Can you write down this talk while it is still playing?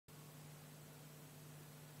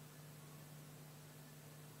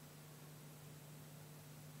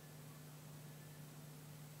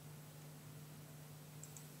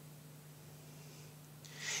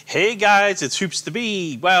Hey guys, it's Hoops to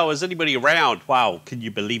Be. Wow, is anybody around? Wow, can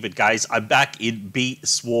you believe it, guys? I'm back in Bee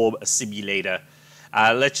Swarm Simulator.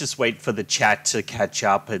 Let's just wait for the chat to catch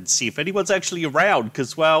up and see if anyone's actually around,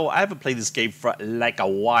 because, well, I haven't played this game for like a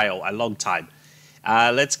while, a long time.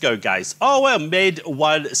 Let's go, guys. Oh, well,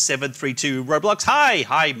 Med1732 Roblox.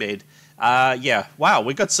 Hi, Med. Yeah, wow,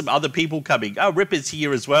 we got some other people coming. Oh, Ripper's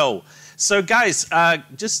here as well. So, guys,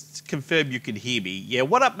 just confirm you can hear me. Yeah,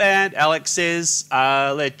 what up, man? Alex says,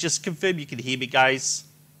 let's just confirm you can hear me, guys.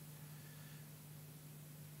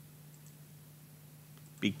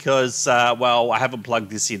 Because, well, I haven't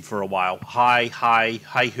plugged this in for a while. Hi,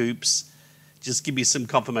 Hoops. Just give me some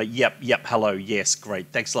confirmation. Yep, hello. Yes,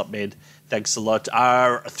 great. Thanks a lot, man. Thanks a lot.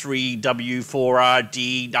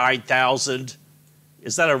 R3W4RD9000.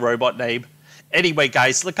 Is that a robot name? Anyway,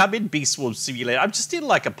 guys, look, I'm in Bee Swarm Simulator. I'm just in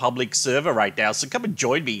like a public server right now, so come and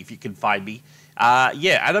join me if you can find me.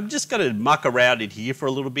 Yeah, and I'm just going to muck around in here for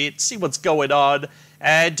a little bit, see what's going on,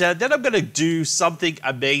 and then I'm going to do something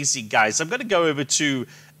amazing, guys. I'm going to go over to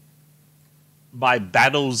my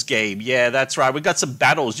battles game. Yeah, that's right. We've got some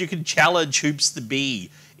battles. You can challenge Hoops to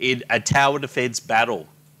Be in a tower defense battle.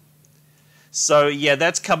 So, yeah,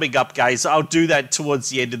 that's coming up, guys. I'll do that towards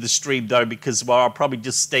the end of the stream, though, because, well, I'll probably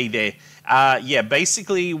just stay there. Yeah,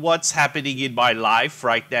 basically what's happening in my life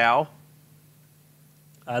right now.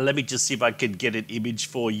 Let me just see if I can get an image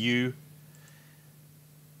for you.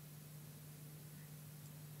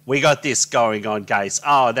 We got this going on, guys.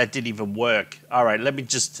 Oh, that didn't even work. All right, let me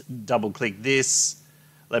just double-click this.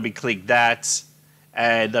 Let me click that.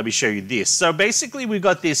 And let me show you this. So basically, we've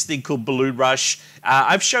got this thing called Balloon Rush.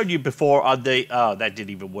 I've shown you before on the... Oh, that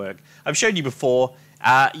didn't even work. I've shown you before.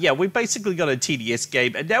 Yeah, we've basically got a TDS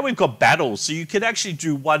game. And now we've got battles. So you can actually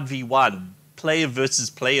do 1v1. Player versus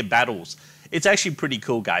player battles. It's actually pretty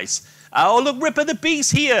cool, guys. Oh, look, Ripper the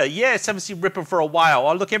Bee's here. Yes, haven't seen Ripper for a while.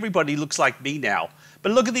 Oh, look, everybody looks like me now.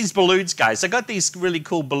 But look at these balloons, guys. I got these really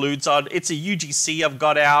cool balloons on. It's a UGC I've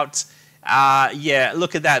got out. Yeah,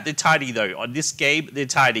 look at that. They're tiny, though. On this game, they're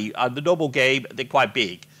tiny. On the normal game, they're quite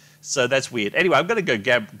big. So that's weird. Anyway, I'm going to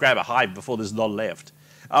go grab a hive before there's none left.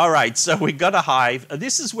 All right, so we got a hive.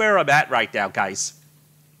 This is where I'm at right now, guys.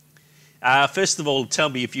 First of all, tell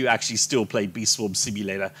me if you actually still play Bee Swarm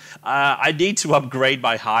Simulator. I need to upgrade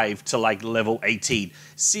my hive to, like, level 18.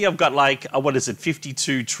 See, I've got, like, what is it,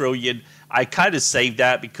 52 trillion. I kind of saved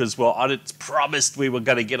that because, well, on it promised we were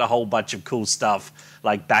going to get a whole bunch of cool stuff,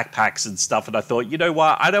 like backpacks and stuff. And I thought, you know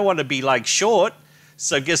what? I don't want to be, like, short.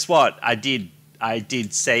 So guess what? I did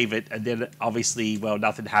save it. And then, obviously, well,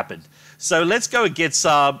 nothing happened. So let's go and get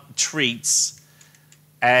some treats.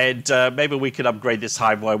 And maybe we can upgrade this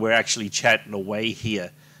hive while we're actually chatting away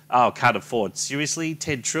here. Oh, can't afford. Seriously?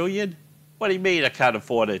 10 trillion? What do you mean I can't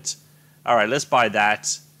afford it? All right, let's buy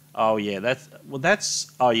that. Oh, yeah,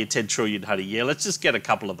 oh, yeah, 10 trillion, honey. Yeah, let's just get a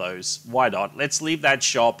couple of those. Why not? Let's leave that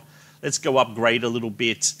shop. Let's go upgrade a little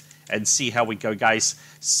bit and see how we go, guys.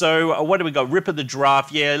 So, what do we got? Ripper the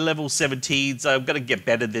Giraffe. Yeah, level 17. So, I'm going to get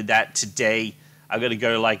better than that today. I'm going to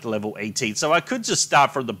go, like, level 18. So, I could just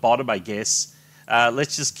start from the bottom, I guess.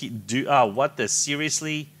 Let's just oh, what the?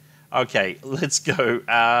 Seriously? Okay, let's go.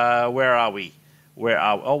 Where are we?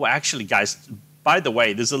 Oh, actually, guys, by the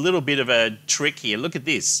way, there's a little bit of a trick here. Look at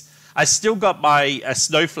this. I still got my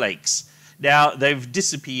snowflakes. Now, they've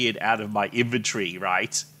disappeared out of my inventory,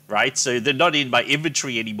 right? So they're not in my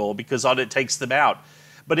inventory anymore because on it takes them out.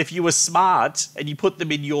 But if you were smart and you put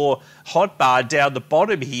them in your hotbar down the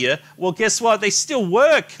bottom here, well, guess what? They still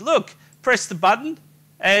work. Look, press the button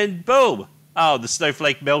and boom. Oh, the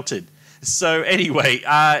snowflake melted. So anyway,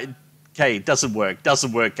 okay, it doesn't work,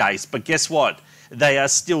 guys. But guess what? They are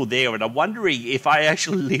still there, and I'm wondering if I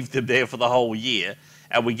actually leave them there for the whole year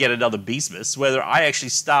and we get another Beastmas, whether I actually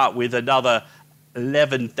start with another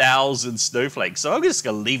 11,000 snowflakes. So I'm just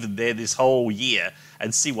going to leave them there this whole year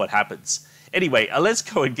and see what happens. Anyway, let's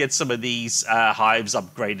go and get some of these hives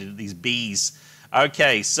upgraded, these bees.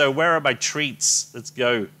 Okay, so where are my treats? Let's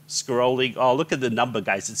go. Scrolling. Oh, look at the number,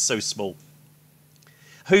 guys. It's so small.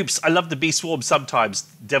 Hoops, I love the Bee Swarm sometimes.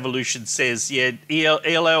 Devolution says, yeah,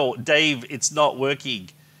 ELL, Dave, it's not working.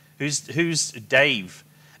 Who's Dave?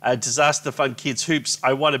 Disaster Fun Kids, Hoops,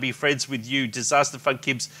 I want to be friends with you. Disaster Fun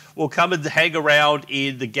Kids will come and hang around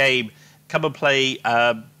in the game. Come and play,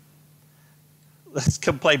 let's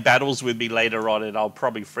come play battles with me later on, and I'll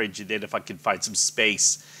probably friend you then if I can find some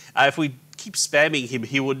space. If we keep spamming him,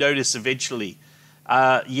 he will notice eventually.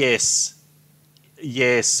 Yes.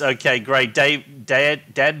 Yes, okay, great.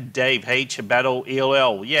 Dave H, battle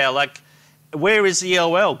ELL. Yeah, like, where is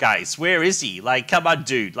ELL, guys? Where is he? Like, come on,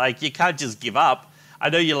 dude. Like, you can't just give up. I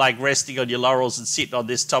know you're like resting on your laurels and sitting on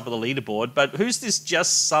this top of the leaderboard, but who's this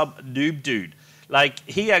just some noob dude? Like,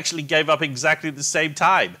 he actually gave up exactly at the same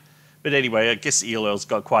time. But anyway, I guess ELL's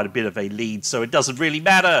got quite a bit of a lead, so it doesn't really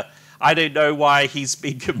matter. I don't know why he's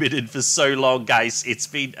been committed for so long, guys. It's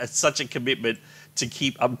been such a commitment to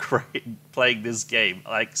keep playing this game.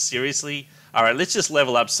 Like, seriously? All right, let's just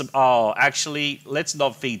level up some... Oh, actually, let's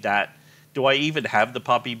not feed that. Do I even have the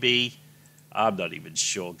puppy bee? I'm not even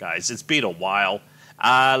sure, guys. It's been a while.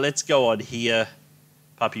 Let's go on here.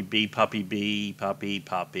 Puppy bee, puppy bee, puppy,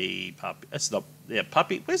 puppy, puppy. That's not... Yeah,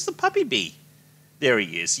 puppy. Where's the puppy bee? There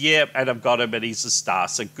he is. Yeah, and I've got him, and he's a star,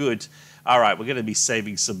 so good. All right, we're going to be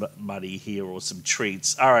saving some money here or some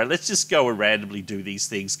treats. All right, let's just go and randomly do these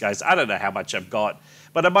things, guys. I don't know how much I've got,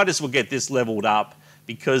 but I might as well get this leveled up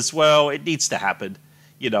because, well, it needs to happen.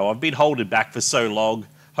 You know, I've been holding back for so long,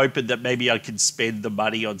 hoping that maybe I can spend the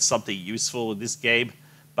money on something useful in this game,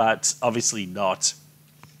 but obviously not.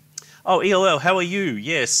 Oh, ELL, how are you?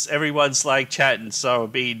 Yes, everyone's like chatting, so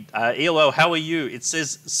I've been... ELL, how are you? It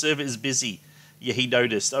says server is busy. Yeah, he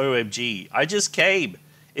noticed. OMG. I just came.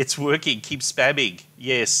 It's working. Keep spamming.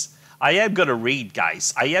 Yes. I am going to read,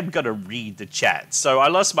 guys. I am going to read the chat. So I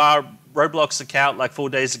lost my Roblox account like 4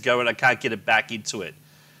 days ago and I can't get it back into it.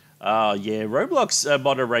 Yeah, Roblox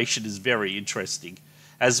moderation is very interesting.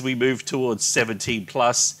 As we move towards 17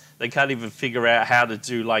 plus, they can't even figure out how to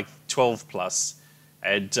do like 12 plus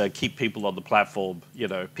and keep people on the platform. You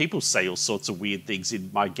know, people say all sorts of weird things in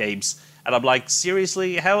my games. And I'm like,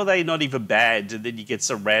 seriously, how are they not even banned? And then you get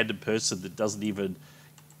some random person that doesn't even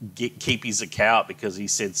keep his account because he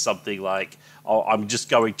said something like, oh, I'm just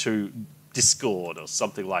going to Discord or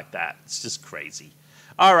something like that. It's just crazy.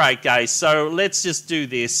 All right, guys, so let's just do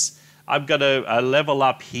this. I'm going to level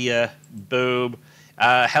up here. Boom.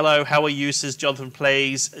 Hello, how are you, says Jonathan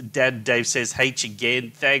Plays. Dad Dave says, H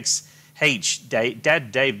again. Thanks, H.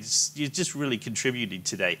 Dad Dave, you're just really contributing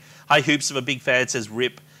today. Hi, Hoops, I'm a big fan, says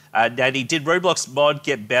Rip. Nanny, did Roblox mod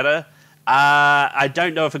get better? I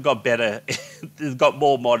don't know if it got better. It's got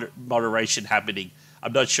more moderation happening.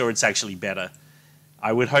 I'm not sure it's actually better.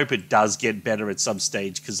 I would hope it does get better at some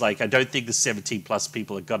stage because, like, I don't think the 17 plus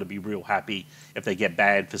people are going to be real happy if they get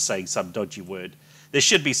banned for saying some dodgy word. There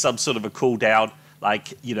should be some sort of a cooldown,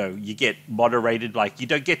 like, you know, you get moderated, like you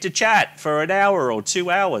don't get to chat for an hour or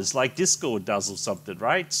 2 hours like Discord does or something,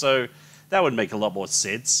 right? So that would make a lot more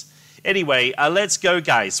sense. Anyway, let's go,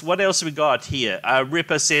 guys. What else have we got here?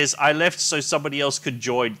 Ripper says, I left so somebody else could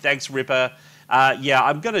join. Thanks, Ripper. Yeah,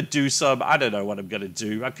 I'm going to do some... I don't know what I'm going to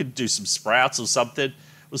do. I could do some sprouts or something.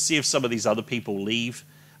 We'll see if some of these other people leave.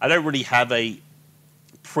 I don't really have a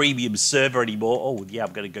premium server anymore. Oh, yeah,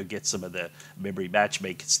 I'm going to go get some of the memory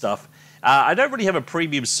matchmaking stuff. I don't really have a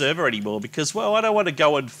premium server anymore because, well, I don't want to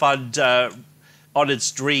go and fund on its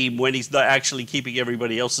dream when he's not actually keeping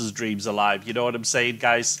everybody else's dreams alive. You know what I'm saying,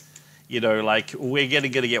 guys? You know, like, we're going to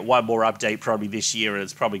get one more update probably this year, and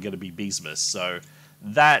it's probably going to be Beesmas. So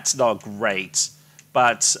that's not great.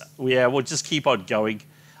 But, yeah, we'll just keep on going.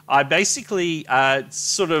 I basically,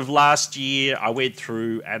 sort of last year, I went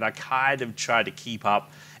through and I kind of tried to keep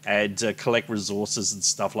up and collect resources and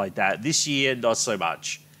stuff like that. This year, not so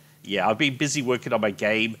much. Yeah, I've been busy working on my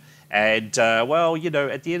game. And, well, you know,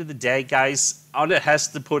 at the end of the day, guys, Honor has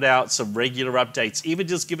to put out some regular updates. Even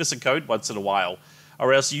just give us a code once in a while.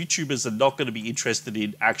 Or else YouTubers are not going to be interested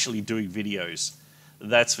in actually doing videos.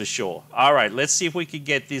 That's for sure. All right, let's see if we can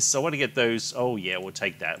get this. I want to get those. Oh, yeah, we'll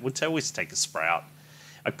take that. We'll always take a sprout.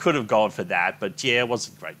 I could have gone for that, but yeah, it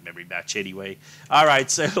wasn't a great memory match anyway. All right,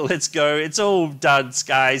 so let's go. It's all done,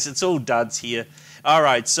 guys. It's all done here. All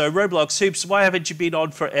right, so Roblox Hoops, why haven't you been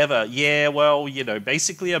on forever? Yeah, well, you know,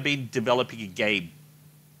 basically I've been developing a game.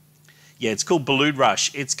 Yeah, it's called Balloon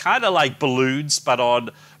Rush. It's kind of like balloons, but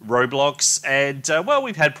on Roblox. And, well,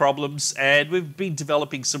 we've had problems, and we've been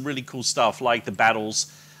developing some really cool stuff, like the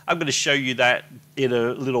battles. I'm going to show you that in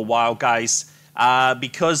a little while, guys.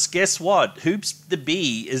 Because guess what? Hoops the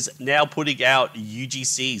Bee is now putting out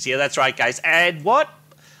UGCs. Yeah, that's right, guys. And what?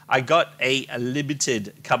 I got a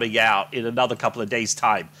limited coming out in another couple of days'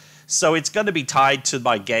 time. So it's going to be tied to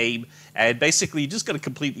my game. And basically, you're just going to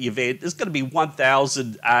complete the event. There's going to be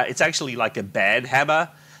 1,000. It's actually like a band hammer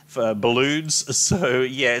for balloons. So,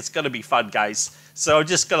 yeah, it's going to be fun, guys. So I'm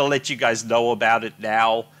just going to let you guys know about it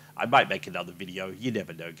now. I might make another video. You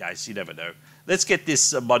never know, guys. You never know. Let's get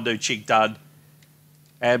this Mondo chick done.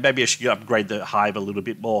 And maybe I should upgrade the Hive a little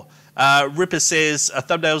bit more. Ripper says,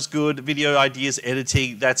 thumbnail's good. Video ideas,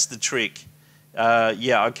 editing. That's the trick.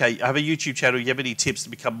 Yeah, okay. I have a YouTube channel. You have any tips to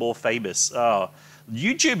become more famous? Oh,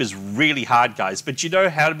 YouTube is really hard, guys, but you know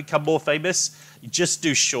how to become more famous? You just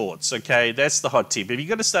do shorts, okay? That's the hot tip. If you're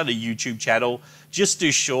going to start a YouTube channel, just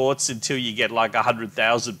do shorts until you get like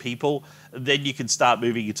 100,000 people. Then you can start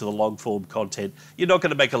moving into the long form content. You're not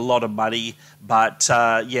going to make a lot of money, but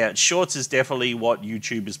yeah, shorts is definitely what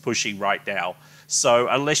YouTube is pushing right now. So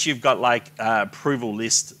unless you've got like approval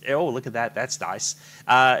list, oh, look at that, that's nice.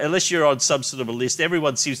 Unless you're on some sort of a list,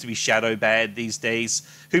 everyone seems to be shadow banned these days.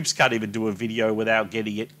 Hoops can't even do a video without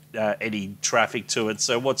getting it, any traffic to it.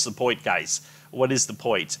 So what's the point, guys? What is the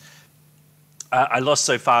point? I lost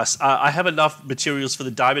so fast. I have enough materials for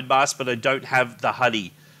the diamond mask, but I don't have the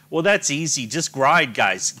honey. Well, that's easy. Just grind,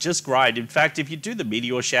 guys. Just grind. In fact, if you do the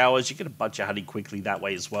meteor showers, you get a bunch of honey quickly that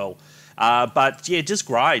way as well. But yeah, just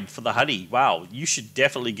grind for the honey. Wow, you should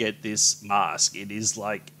definitely get this mask. It is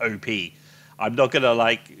like OP. I'm not going to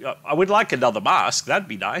like... I would like another mask. That'd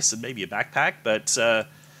be nice. And maybe a backpack. But,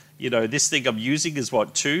 you know, this thing I'm using is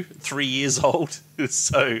what, 2-3 years old?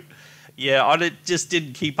 So... yeah, Onit just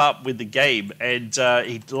didn't keep up with the game, and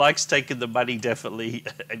he likes taking the money definitely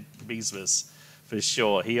at Christmas, for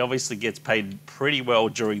sure. He obviously gets paid pretty well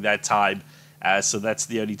during that time, so that's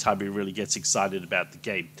the only time he really gets excited about the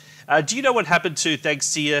game. Do you know what happened to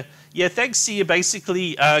Thanksia? Yeah, Thanksia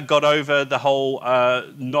basically got over the whole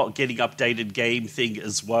not getting updated game thing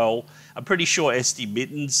as well. I'm pretty sure SD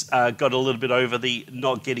Mittens got a little bit over the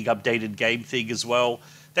not getting updated game thing as well.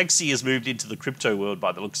 Thanks, he has moved into the crypto world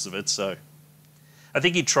by the looks of it, so I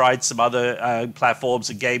think he tried some other platforms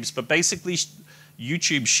and games, but basically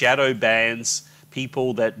YouTube shadow bans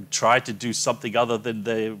people that try to do something other than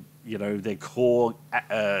their, you know, their core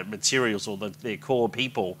materials or their core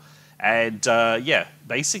people, and yeah,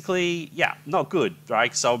 basically, yeah, not good,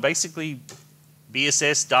 right? So basically,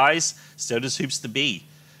 BSS dies, so does Hoops the Bee.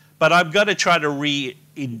 But I'm going to try to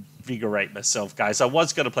reinvigorate myself, guys. I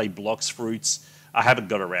was going to play Blocks Fruits. I haven't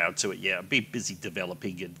got around to it yet. I've been busy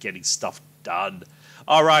developing and getting stuff done.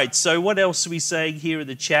 All right, so what else are we saying here in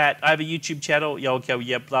the chat? I have a YouTube channel. Yeah, okay,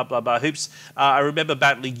 yeah, blah, blah, blah. Hoops, I remember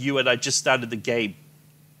battling you and I just started the game.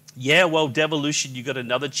 Yeah, well, Devolution, you got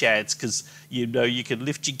another chance because, you know, you can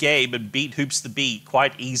lift your game and beat Hoops the Bee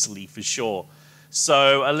quite easily for sure.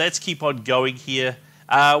 So let's keep on going here.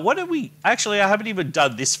 What are we... Actually, I haven't even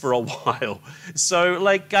done this for a while. So,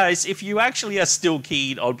 like, guys, if you actually are still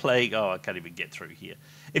keen on playing... Oh, I can't even get through here.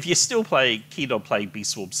 If you're still keen on playing Bee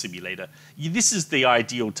Swarm Simulator, this is the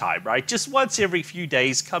ideal time, right? Just once every few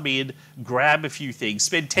days, come in, grab a few things,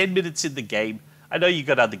 spend 10 minutes in the game. I know you've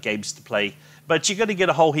got other games to play, but you're going to get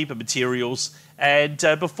a whole heap of materials. And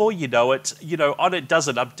before you know it, Onit does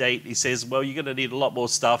an update. He says, well, you're going to need a lot more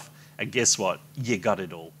stuff. And guess what? You got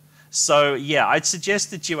it all. So, yeah, I'd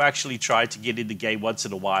suggest that you actually try to get in the game once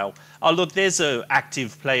in a while. Oh, look, there's an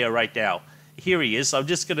active player right now. Here he is. I'm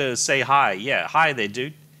just going to say hi. Yeah, hi there,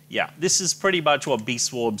 dude. Yeah, this is pretty much what Bee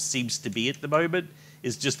Swarm seems to be at the moment,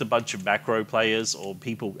 is just a bunch of macro players or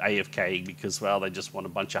people AFKing because, well, they just want a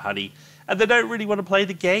bunch of honey and they don't really want to play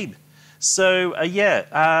the game. So,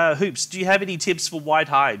 yeah, Hoops, do you have any tips for white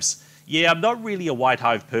hives? Yeah, I'm not really a white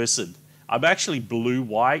hive person. I'm actually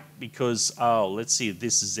blue-white because, oh, let's see if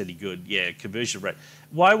this is any good. Yeah, conversion rate.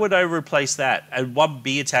 Why would I replace that? And one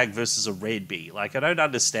bee attack versus a red bee. Like, I don't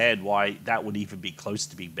understand why that would even be close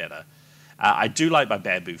to being better. I do like my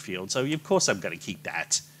bamboo field, so of course I'm going to keep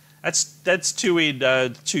that. That's 2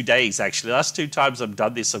 in 2 days, actually. Last 2 times I've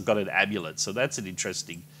done this, I've got an amulet, so that's an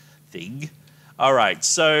interesting thing. All right,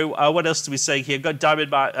 so what else do we say here? I've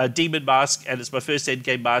got Demon Mask, and it's my first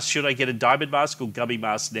endgame mask. Should I get a Diamond Mask or Gummy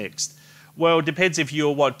Mask next? Well, it depends if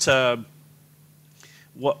you're yeah,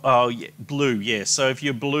 blue, yeah. So if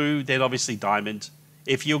you're blue, then obviously diamond.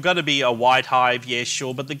 If you're going to be a white hive, yeah,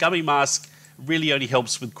 sure. But the gummy mask really only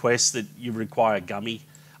helps with quests that you require gummy.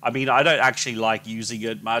 I mean, I don't actually like using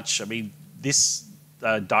it much. I mean, this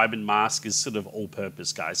diamond mask is sort of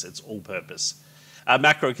all-purpose, guys. It's all-purpose.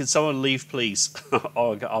 Macro, can someone leave, please?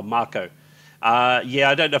 oh, Marco.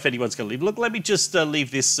 Yeah, I don't know if anyone's going to leave. Look, let me just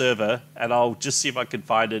leave this server, and I'll just see if I can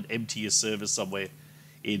find an emptier server somewhere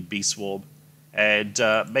in Bee Swarm. And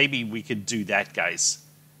maybe we can do that, guys.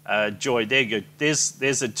 Joy, there you go.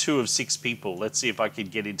 There's a 2 of 6 people. Let's see if I can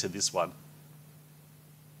get into this one.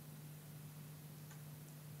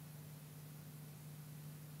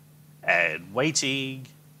 And waiting.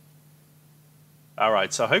 All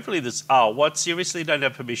right, so hopefully this... Oh, what? Seriously? Don't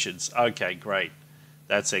have permissions? Okay, great.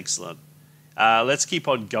 That's excellent. Let's keep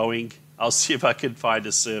on going. I'll see if I can find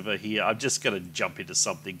a server here. I'm just going to jump into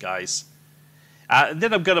something, guys. And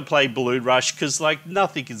then I'm going to play Balloon Rush because, like,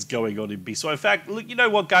 nothing is going on in Bee Swarm. In fact, look, you know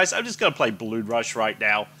what, guys? I'm just going to play Balloon Rush right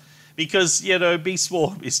now because, you know, Beast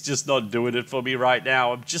Swarm is just not doing it for me right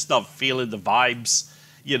now. I'm just not feeling the vibes.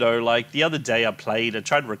 You know, like the other day I tried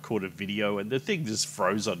to record a video and the thing just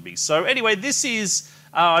froze on me. So anyway, this is,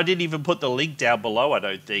 I didn't even put the link down below, I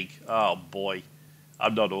don't think. Oh boy,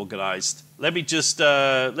 I'm not organized. Let me just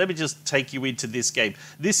take you into this game.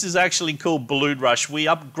 This is actually called Balloon Rush. We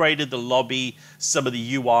upgraded the lobby, some of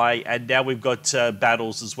the UI, and now we've got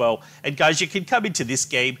battles as well. And guys, you can come into this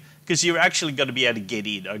game because you're actually going to be able to get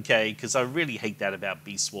in, okay? Because I really hate that about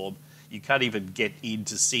Beast Swarm. You can't even get in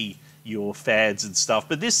to see your fads and stuff.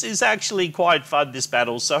 But this is actually quite fun, this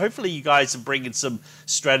battle. So hopefully you guys are bringing some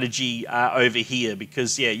strategy over here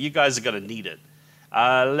because, yeah, you guys are going to need it.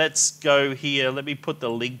 Let's go here. Let me put the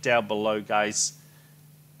link down below, guys.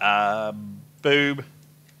 Boom.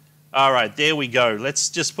 All right, there we go. Let's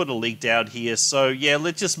just put a link down here. So, yeah,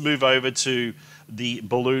 let's just move over to the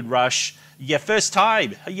Balloon Rush. Yeah, first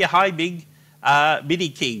time. Yeah, hi, Ming. Mini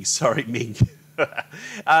King. Sorry, Ming.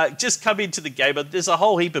 Just come into the game. There's a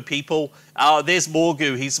whole heap of people. There's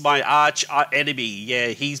Morgu. He's my arch enemy. Yeah,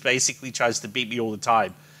 he's basically tries to beat me all the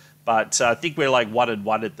time. But I think we're like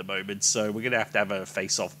 1-1 at the moment, so we're going to have a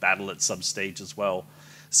face-off battle at some stage as well.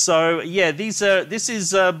 So, yeah, this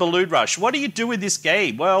is Balloon Rush. What do you do in this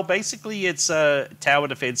game? Well, basically, it's a tower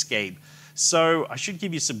defense game. So, I should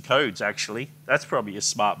give you some codes, actually. That's probably a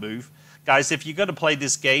smart move. Guys, if you're going to play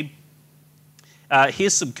this game,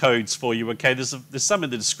 here's some codes for you, okay? There's some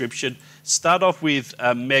in the description. Start off with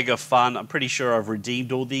Mega Fun. I'm pretty sure I've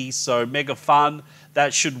redeemed all these. So Mega Fun,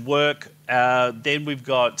 that should work. Then we've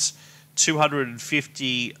got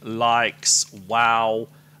 250 likes. Wow.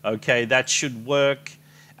 Okay, that should work.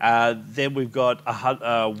 Then we've got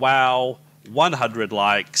wow, 100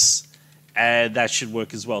 likes. And that should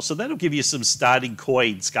work as well. So that'll give you some starting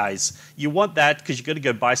coins, guys. You want that because you're going to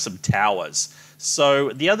go buy some towers.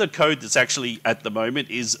 So the other code that's actually at the moment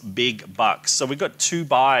is Big Bucks. So we've got 2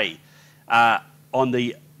 buy on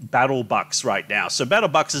the Battle Bucks right now. So Battle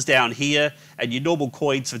Bucks is down here and your normal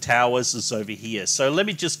coins for towers is over here. So let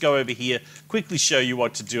me just go over here, quickly show you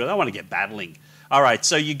what to do. I don't want to get battling. All right,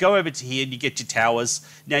 so you go over to here and you get your towers.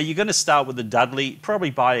 Now you're going to start with a Dudley, probably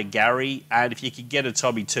buy a Gary, and if you can get a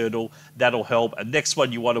Tommy Turtle, that'll help. And next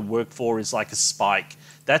one you want to work for is like a Spike.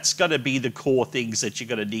 That's going to be the core things that you're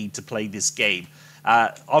going to need to play this game.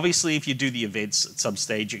 Obviously, if you do the events at some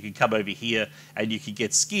stage, you can come over here and you can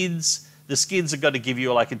get skins. The skins are going to give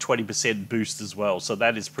you like a 20% boost as well, so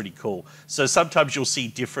that is pretty cool. So sometimes you'll see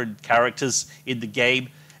different characters in the game,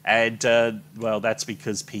 and, well, that's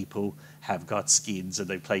because people have got skins and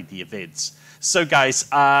they played the events. So guys,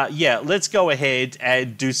 yeah, let's go ahead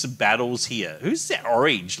and do some battles here. Who's that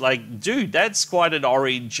orange? Like, dude, that's quite an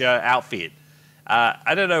orange outfit.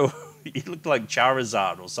 I don't know, you look like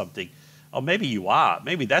Charizard or something. Or maybe you are.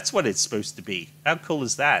 Maybe that's what it's supposed to be. How cool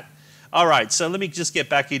is that? All right, so let me just get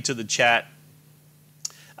back into the chat.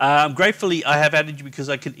 Gratefully, I have added you because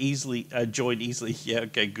I can easily join easily. Yeah,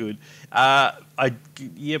 okay, good.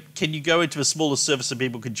 Yep. Can you go into a smaller server so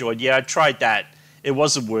people can join? Yeah, I tried that. It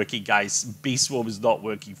wasn't working, guys. Beast Swarm is not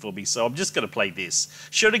working for me, so I'm just going to play this.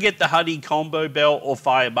 Should I get the Honey Combo Belt or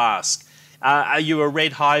Fire Mask? Are you a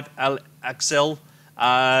Red Hive, Axel?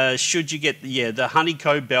 Should you get the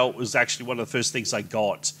Honeycomb Belt was actually one of the first things I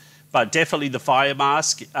got. But definitely the Fire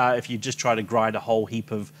Mask if you just try to grind a whole heap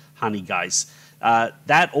of honey, guys.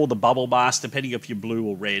 That or the Bubble Mask, depending if you're blue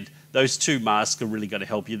or red. Those 2 masks are really going to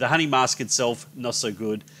help you. The Honey Mask itself, not so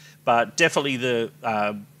good. But definitely the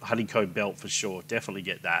Honeycomb Belt for sure. Definitely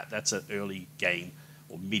get that. That's an early game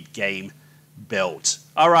or mid-game belt.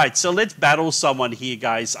 All right, so let's battle someone here,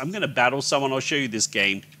 guys. I'm going to battle someone. I'll show you this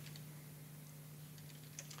game.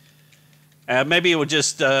 Maybe we'll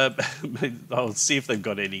just, I'll see if they've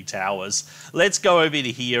got any towers. Let's go over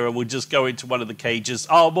to here and we'll just go into one of the cages.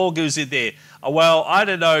 Oh, Morgu's in there. Well, I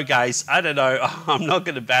don't know, guys. I don't know. I'm not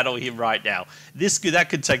going to battle him right now. That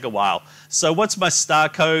could take a while. So what's my star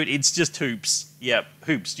code? It's just hoops. Yep,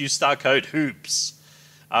 hoops. Use star code hoops.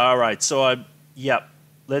 All right, so yep.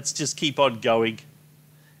 Let's just keep on going.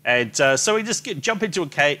 And so we just jump into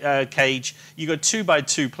a cage. You got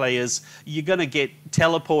 2x2 players. You're going to get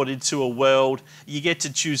teleported to a world. You get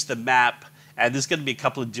to choose the map. And there's going to be a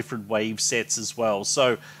couple of different wave sets as well.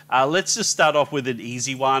 So let's just start off with an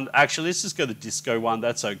easy one. Actually, let's just go to the disco one.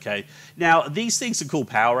 That's okay. Now, these things are called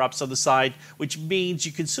power-ups on the side, which means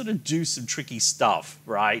you can sort of do some tricky stuff,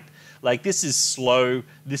 right? Like this is slow,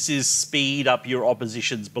 this is speed up your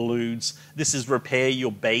opposition's balloons, this is repair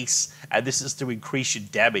your base, and this is to increase your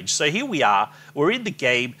damage. So here we are, we're in the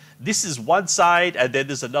game, this is one side, and then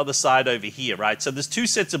there's another side over here, right? So there's 2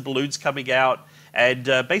 sets of balloons coming out, and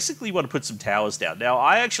basically want to put some towers down. Now,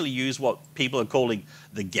 I actually use what people are calling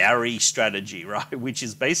the Gary strategy, right? Which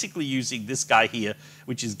is basically using this guy here,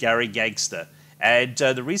 which is Gary Gangster. And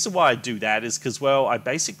the reason why I do that is because, well, I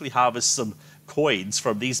basically harvest some coins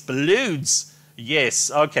from these balloons. Yes,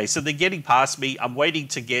 okay, so they're getting past me. I'm waiting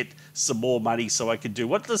to get some more money so I can do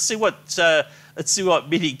what. Let's see what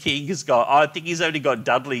Mini King has got. Oh, I think he's only got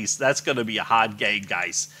Dudley's. That's going to be a hard game,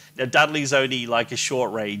 guys. Now, Dudley's only like a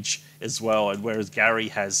short range as well, and whereas Gary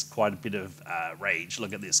has quite a bit of range.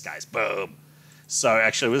 Look at this, guys. Boom. So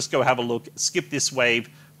actually, let's go have a look. Skip this wave.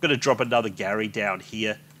 I'm going to drop another Gary down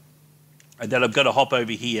here. And then I'm going to hop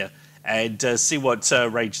over here and see what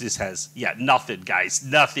range this has. Yeah, nothing, guys.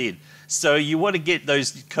 Nothing. So you want to get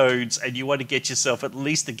those codes, and you want to get yourself at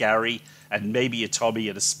least a Gary and maybe a Tommy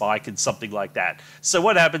and a Spike and something like that. So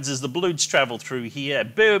what happens is the balloons travel through here,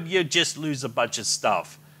 and boom, you just lose a bunch of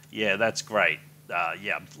stuff. Yeah, that's great.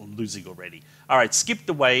 Yeah, I'm losing already. All right, skip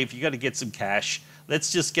the wave. You got to get some cash.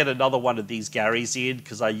 Let's just get another one of these Garys in,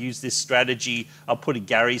 because I use this strategy of putting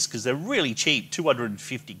Garys because they're really cheap,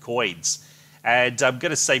 250 coins. And I'm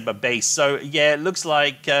going to save my base. So, yeah, it looks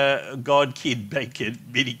like God Kid Bacon,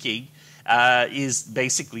 Mini King, is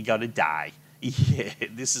basically going to die. Yeah,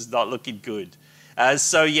 this is not looking good.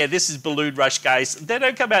 So, yeah, this is Balloon Rush, guys. They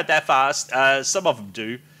don't come out that fast. Some of them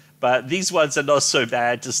do. But these ones are not so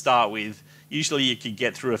bad to start with. Usually you can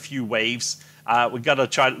get through a few waves. We've got to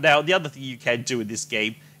try. Now, the other thing you can do in this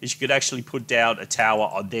game is you could actually put down a tower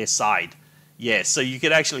on their side. Yeah, so you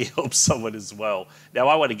can actually help someone as well. Now,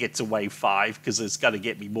 I want to get to wave 5 because it's going to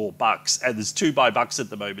get me more bucks. And there's 2 bucks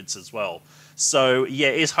at the moment as well. So, yeah,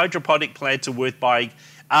 is hydroponic planter worth buying?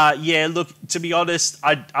 Yeah, look, to be honest,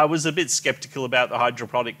 I was a bit skeptical about the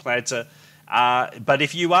hydroponic planter. But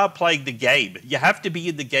if you are playing the game, you have to be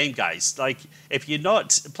in the game, guys. Like, if you're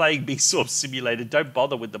not playing Bee Swarm Simulator, don't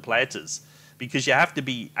bother with the planters. Because you have to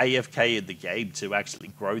be AFK in the game to actually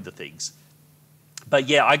grow the things. But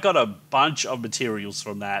yeah, I got a bunch of materials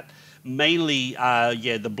from that. Mainly,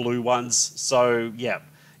 yeah, the blue ones. So, yeah,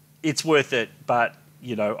 it's worth it. But,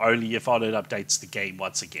 you know, only if Onett updates the game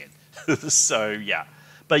once again. So, yeah.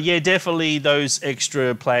 But yeah, definitely those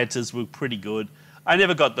extra planters were pretty good. I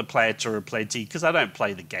never got the planter or plenty because I don't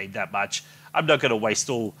play the game that much. I'm not going to waste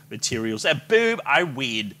all materials. And boom, I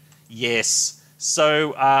win. Yes.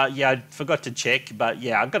 So, yeah, I forgot to check, but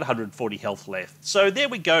yeah, I've got 140 health left. So there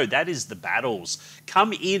we go. That is the battles.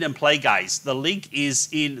 Come in and play, guys. The link is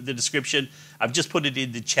in the description. I've just put it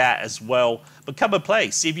in the chat as well. But come and play.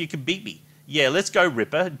 See if you can beat me. Yeah, let's go,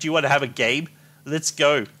 Ripper. Do you want to have a game? Let's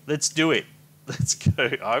go. Let's do it. Let's go.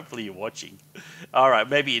 Hopefully you're watching. All right,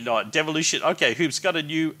 maybe you're not. Devolution. Okay, Hoops got a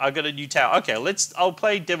new. I got a new tower. Okay, I'll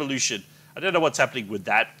play Devolution. I don't know what's happening with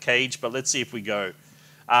that cage, but let's see if we go.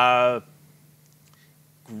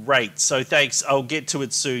 Great. So thanks. I'll get to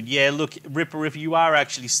it soon. Yeah, look, Ripper, if you are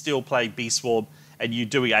actually still playing Bee Swarm and you're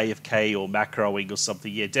doing AFK or macroing or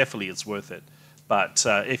something, yeah, definitely it's worth it. But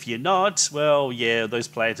if you're not, well, yeah, those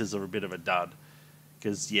planters are a bit of a dud.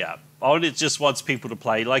 Because, yeah, Onett just wants people to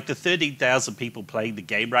play. Like the 13,000 people playing the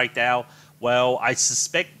game right now, well, I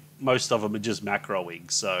suspect most of them are just macroing.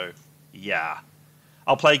 So, yeah.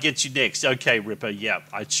 I'll play against you next. Okay, Ripper, yeah.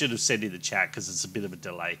 I should have said in the chat because it's a bit of a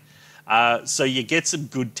delay. So you get some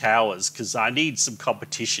good towers because I need some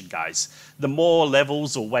competition, guys. The more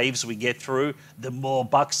levels or waves we get through, the more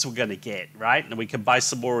bucks we're going to get, right? And we can buy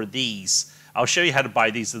some more of these. I'll show you how to buy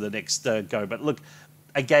these in the next go. But look,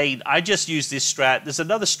 again, I just use this strat. There's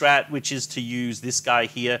another strat, which is to use this guy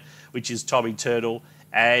here, which is Tommy Turtle.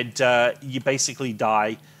 And you basically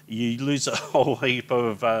die. You lose a whole heap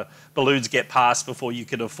of balloons get past before you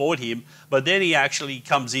can afford him. But then he actually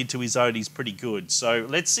comes into his own. He's pretty good. So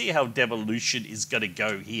let's see how Devolution is going to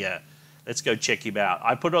go here. Let's go check him out.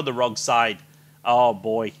 I put it on the wrong side. Oh,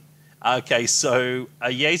 boy. Okay, so,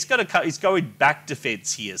 yeah, he's going back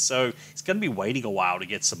defense here. So he's going to be waiting a while to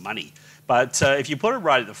get some money. But if you put it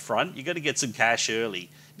right at the front, you're going to get some cash early.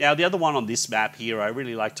 Now, the other one on this map here, I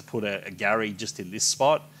really like to put a Gary just in this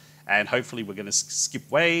spot. And hopefully we're going to skip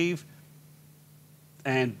wave.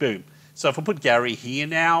 And boom. So if I put Gary here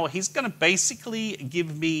now, he's going to basically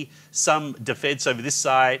give me some defense over this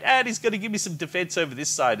side. And he's going to give me some defense over this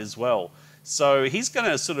side as well. So he's going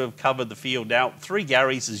to sort of cover the field. Now, 3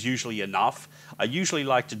 Garys is usually enough. I usually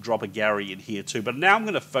like to drop a Gary in here too. But now I'm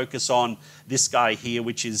going to focus on this guy here,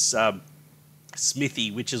 which is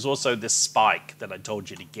Smithy, which is also the Spike that I told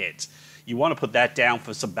you to get. You want to put that down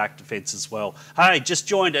for some back defense as well. Hey, just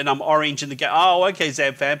joined and I'm orange in the game. Oh, okay,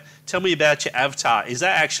 Zamfam. Tell me about your avatar. Is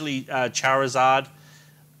that actually Charizard,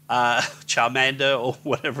 Charmander, or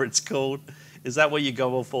whatever it's called? Is that what you're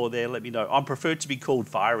going for there? Let me know. I'm preferred to be called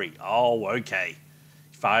Fiery. Oh, okay.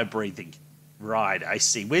 Fire breathing. Right, I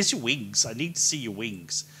see. Where's your wings? I need to see your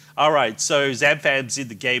wings. All right, so Zamfam's in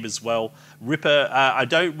the game as well. Ripper, I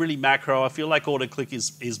don't really macro. I feel like auto-click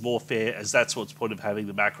is more fair, as that's what's the point of having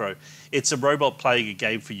the macro. It's a robot playing a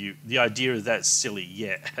game for you. The idea of that's silly,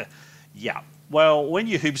 yeah. Yeah. Well, when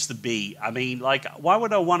you hoops the bee, I mean, like, why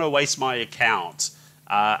would I want to waste my account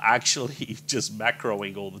actually just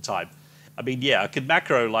macroing all the time? I mean, yeah, I could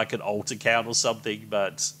macro like an alt account or something,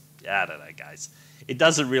 but I don't know, guys. It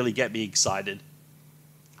doesn't really get me excited.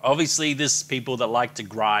 Obviously, there's people that like to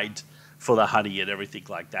grind for the honey and everything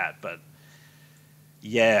like that, but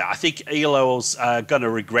yeah, I think Elo's going to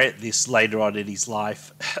regret this later on in his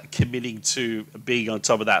life, committing to being on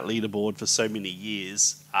top of that leaderboard for so many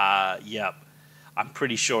years. Yeah, I'm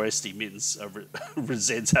pretty sure SD Mittens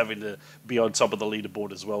resents having to be on top of the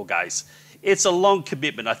leaderboard as well, guys. It's a long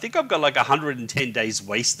commitment. I think I've got like 110 days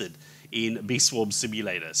wasted in Bee Swarm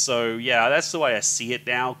Simulator. So yeah, that's the way I see it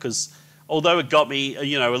now, because although it got me, a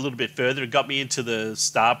little bit further, it got me into the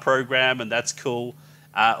star program, and that's cool.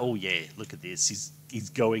 Oh yeah, look at this. He's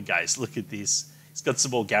going, guys. Look at this. He's got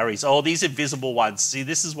some more Garys. Oh, these invisible ones. See,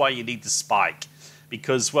 this is why you need the spike.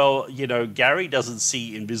 Because, well, Gary doesn't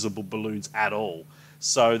see invisible balloons at all.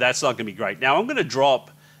 So that's not going to be great. Now, I'm going to drop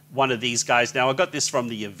one of these guys. Now, I got this from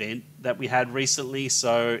the event that we had recently.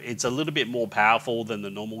 So it's a little bit more powerful than the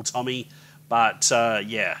normal Tommy. But,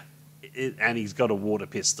 yeah. And he's got a water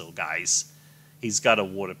pistol, guys. He's got a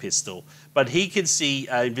water pistol. But he can see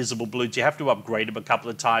invisible balloons. You have to upgrade him a couple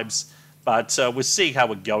of times. But we're seeing how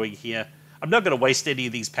we're going here. I'm not going to waste any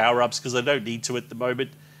of these power-ups because I don't need to at the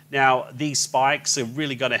moment. Now, these spikes are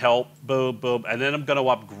really going to help. Boom, boom. And then I'm going to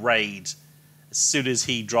upgrade as soon as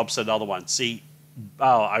he drops another one. See?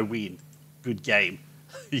 Oh, I win. Good game.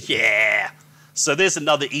 Yeah. So there's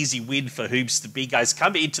another easy win for Hoops to be. Guys,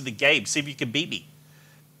 come into the game. See if you can beat me.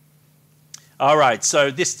 All right.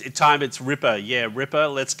 So this time it's Ripper. Yeah, Ripper.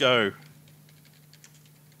 Let's go.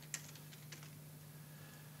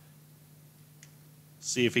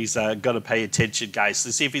 See if he's going to pay attention, guys.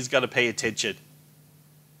 Let's see if he's going to pay attention.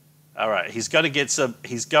 All right, he's going to get some,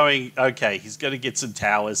 he's going to get some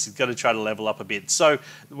towers. He's going to try to level up a bit. So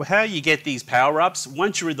how you get these power-ups,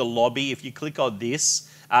 once you're in the lobby, if you click on this,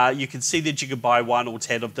 you can see that you can buy 1 or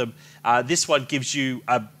 10 of them. This one gives you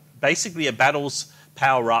basically a battles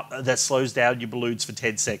power-up that slows down your balloons for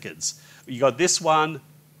 10 seconds. You got this one,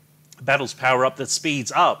 battles power-up that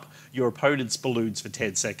speeds up your opponent's balloons for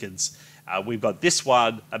 10 seconds. We've got this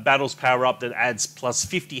one, a battles power-up that adds plus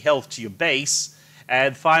 50 health to your base.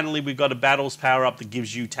 And finally, we've got a battles power-up that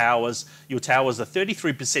gives you towers. Your towers are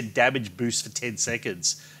 33% damage boost for 10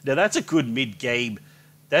 seconds. Now, that's a good mid-game.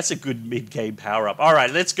 That's a good mid-game power-up. All right,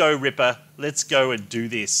 let's go, Ripper. Let's go and do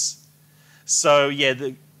this. So,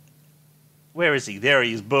 yeah, where is he? There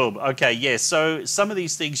he is. Boom. Okay, yeah, so some of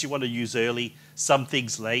these things you want to use early, some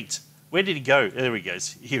things late. Where did he go? There he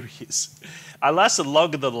goes. Here he is. I lasted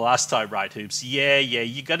longer than the last time, right, Hoops? Yeah,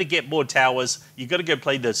 you got to get more towers. You got to go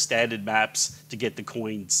play the standard maps to get the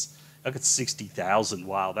coins. I got 60,000.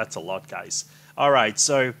 Wow, that's a lot, guys. All right,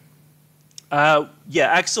 so, yeah,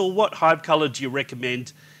 Axel, what hive color do you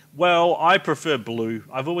recommend? Well, I prefer blue.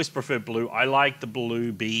 I've always preferred blue. I like the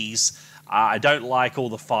blue bees. I don't like all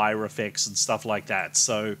the fire effects and stuff like that.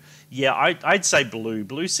 So, yeah, I'd say blue.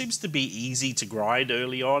 Blue seems to be easy to grind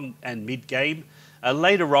early on and mid-game.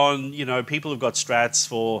 Later on, people have got strats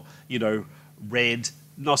for, red,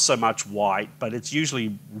 not so much white, but it's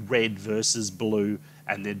usually red versus blue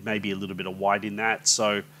and then maybe a little bit of white in that.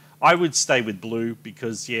 So I would stay with blue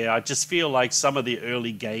because, yeah, I just feel like some of the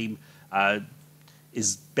early game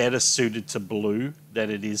is better suited to blue than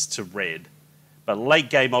it is to red. But late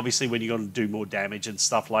game, obviously, when you're going to do more damage and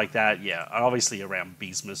stuff like that, yeah, obviously around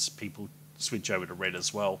Beesmas, people switch over to red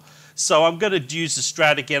as well. So I'm going to use the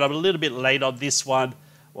strat again. I'm a little bit late on this one.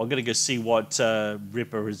 Well, I'm going to go see what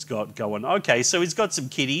Ripper has got going. Okay, so he's got some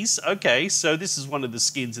kitties. Okay, so this is one of the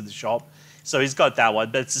skins in the shop. So he's got that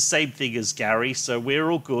one, but it's the same thing as Gary. So we're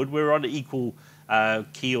all good. We're on an equal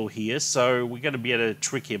keel here. So we're going to be able to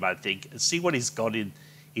trick him, I think, and see what he's got in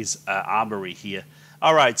his armory here.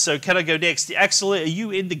 All right, so can I go next? Axel, are you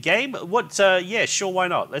in the game? What? Yeah, sure, why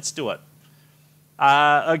not? Let's do it.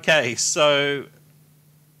 Okay, so,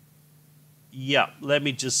 yeah, let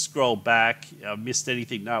me just scroll back. I missed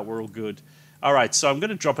anything? No, we're all good. All right, so I'm going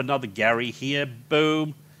to drop another Gary here.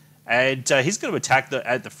 Boom. And he's going to attack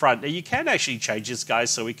at the front. Now, you can actually change this, guys,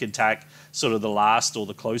 so we can attack sort of the last or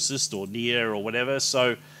the closest or near or whatever.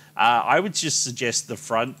 So I would just suggest the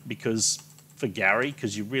front for Gary,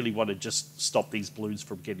 because you really want to just stop these balloons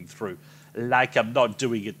from getting through. like I'm not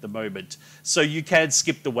doing at the moment. So you can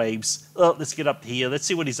skip the waves. Oh, let's get up here. Let's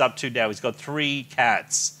see what he's up to now. He's got 3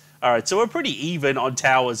 cats. All right, so we're pretty even on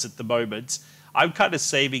towers at the moment. I'm kind of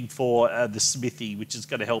saving for the smithy, which is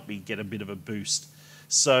going to help me get a bit of a boost.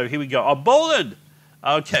 So here we go. Oh, Boland!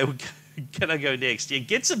 Okay, can I go next? Yeah,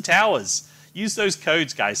 get some towers. Use those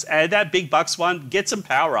codes, guys. And that big bucks one, get some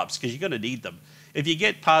power-ups because you're going to need them. If you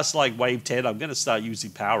get past like wave 10, I'm going to start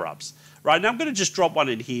using power-ups. Right, now I'm going to just drop one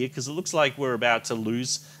in here because it looks like we're about to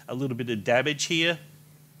lose a little bit of damage here.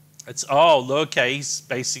 Okay, he's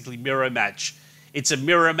basically mirror match. It's a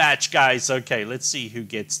mirror match, guys. Okay, let's see who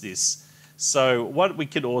gets this. So what we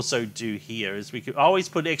can also do here is we can always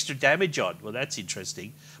put extra damage on. Well, that's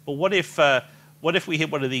interesting. But what if we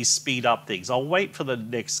hit one of these speed up things? I'll wait for the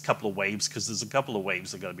next couple of waves because there's a couple of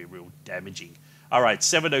waves that are going to be real damaging. All right,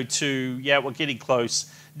 702. Yeah, we're getting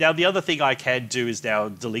close. Now, the other thing I can do is now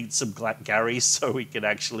delete some Garys so we can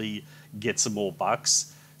actually get some more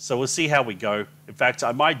bucks. So we'll see how we go. In fact,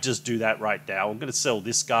 I might just do that right now. I'm going to sell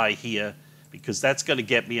this guy here because that's going to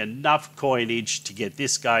get me enough coinage to get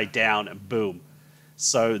this guy down and boom.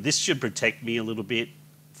 So this should protect me a little bit.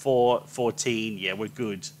 14. Yeah, we're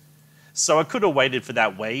good. So I could have waited for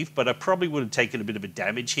that wave, but I probably would have taken a bit of a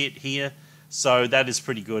damage hit here. So that is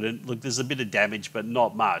pretty good. And look, there's a bit of damage, but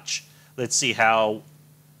not much. Let's see how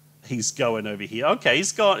he's going over here. Okay,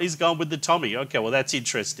 he's gone with the Tommy. Okay, well, that's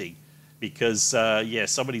interesting because, yeah,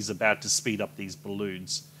 somebody's about to speed up these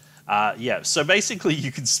balloons. Yeah, so basically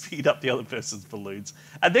you can speed up the other person's balloons.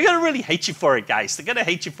 And they're going to really hate you for it, guys. They're going to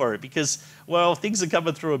hate you for it because, well, things are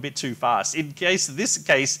coming through a bit too fast. In this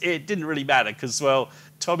case, it didn't really matter because, well,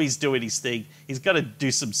 Tommy's doing his thing. He's going to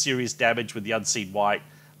do some serious damage with the Unseen White.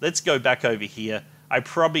 Let's go back over here. I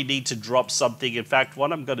probably need to drop something. In fact,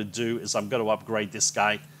 what I'm going to do is I'm going to upgrade this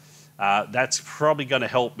guy. That's probably going to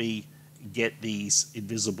help me get these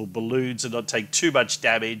invisible balloons and not take too much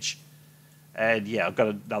damage. And yeah, I've got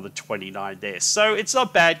another 29 there. So it's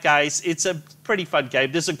not bad, guys. It's a pretty fun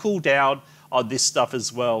game. There's a cooldown on this stuff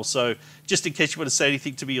as well. So just in case you want to say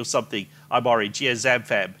anything to me or something, I'm Orange. Yeah,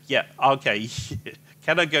 Zamfam. Yeah, okay.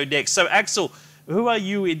 Can I go next? So Axel, who are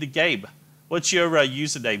you in the game? What's your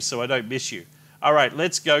username so I don't miss you? All right,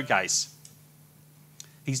 let's go, guys.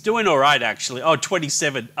 He's doing all right, actually. Oh,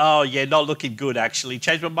 27. Oh, yeah, not looking good, actually.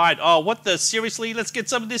 Changed my mind. Oh, what the? Seriously? Let's get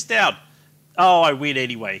some of this down. Oh, I win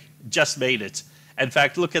anyway. Just made it. In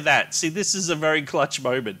fact, look at that. See, this is a very clutch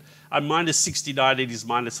moment. I'm minus 69 and he's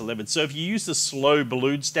minus 11. So if you use the slow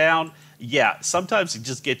balloons down, yeah, sometimes it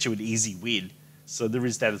just gets you an easy win. So there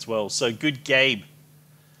is that as well. So good game.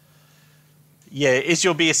 Yeah, is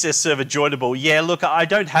your BSS server joinable? Yeah, look, I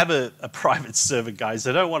don't have a private server, guys.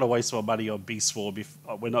 I don't want to waste my money on BSwarm if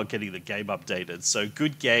we're not getting the game updated. So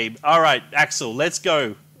good game. All right, Axel, let's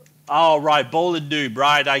go. All right, bowling noob.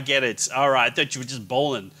 Right, I get it. All right, I thought you were just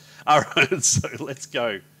bowling. All right, so let's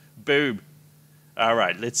go. Boom. All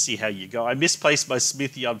right, let's see how you go. I misplaced my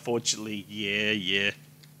smithy, unfortunately. Yeah.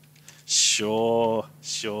 Sure.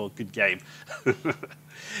 Good game.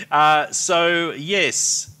 So,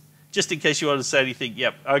 yes. Just in case you want to say anything.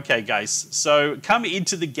 Yep. Okay, guys. So come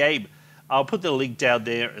into the game. I'll put the link down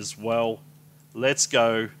there as well. Let's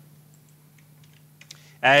go.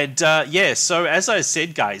 And yeah, so as I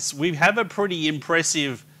said, guys, we have a pretty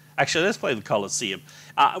impressive... Actually, let's play the Colosseum.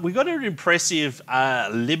 We've got an impressive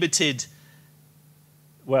limited...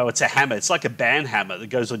 Well, it's a hammer. It's like a band hammer that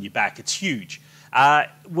goes on your back. It's huge.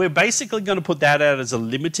 We're basically going to put that out as a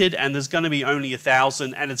limited, and there's going to be only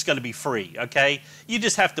 1,000, and it's going to be free, okay? You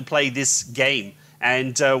just have to play this game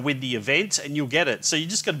and win the event, and you'll get it. So you're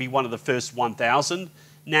just going to be one of the first 1,000.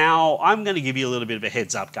 Now, I'm going to give you a little bit of a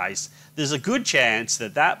heads up, guys. There's a good chance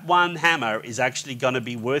that that one hammer is actually going to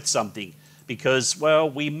be worth something because, well,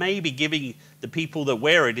 we may be giving the people that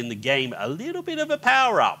wear it in the game a little bit of a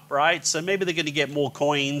power-up, right? So maybe they're going to get more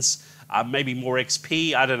coins, maybe more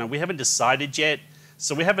XP. I don't know. We haven't decided yet,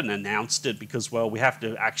 so we haven't announced it because, well, we have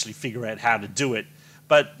to actually figure out how to do it.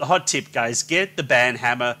 But the hot tip, guys, get the band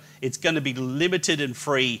hammer. It's going to be limited and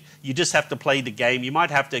free. You just have to play the game. You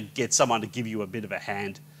might have to get someone to give you a bit of a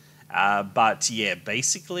hand. But, yeah,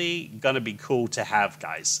 basically going to be cool to have,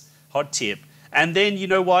 guys. Hot tip. And then, you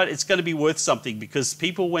know what? It's going to be worth something because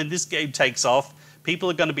people, when this game takes off, people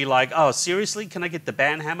are going to be like, oh, seriously? Can I get the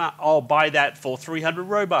band hammer? I'll buy that for 300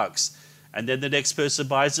 Robux. And then the next person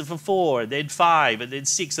buys it for 4, and then 5, and then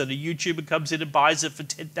 6, and a YouTuber comes in and buys it for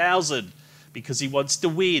 10,000 because he wants to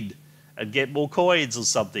win and get more coins or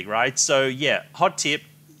something, right? So, yeah, hot tip,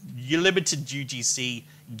 you're limited UGC,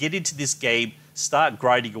 get into this game, start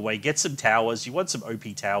grinding away, get some towers. You want some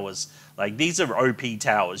OP towers. Like, these are OP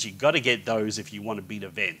towers. You've got to get those if you want to beat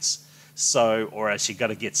events. So, or else you got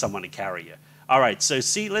to get someone to carry you. All right, so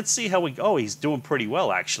let's see how we go. Oh, he's doing pretty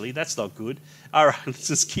well, actually. That's not good. All right, let's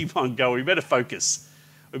just keep on going. We better focus.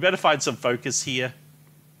 We better find some focus here.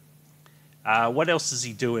 What else is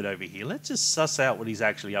he doing over here? Let's just suss out what he's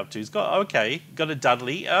actually up to. He's got a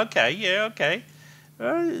Dudley. Okay, yeah, okay.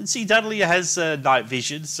 See, Dudley has night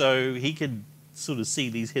vision, so he can sort of see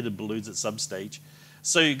these hidden balloons at some stage.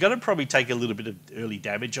 So you're going to probably take a little bit of early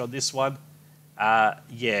damage on this one.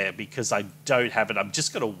 Yeah, because I don't have it. I'm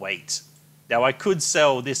just going to wait. Now, I could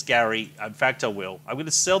sell this Gary. In fact, I will. I'm going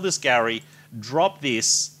to sell this Gary, drop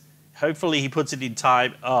this. Hopefully, he puts it in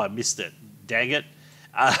time. Oh, I missed it. Dang it.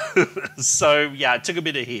 So, yeah, it took a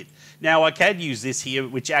bit of hit. Now, I can use this here,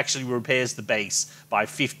 which actually repairs the base by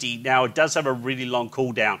 50. Now, it does have a really long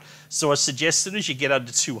cooldown. So I suggest as soon as you get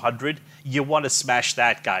under 200, you want to smash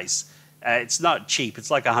that, guys. It's not cheap.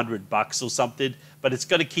 It's like $100 or something, but it's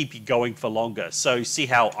going to keep you going for longer. So see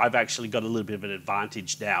how I've actually got a little bit of an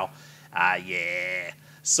advantage now. Yeah.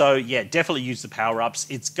 So, yeah, definitely use the power-ups.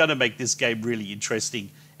 It's going to make this game really interesting.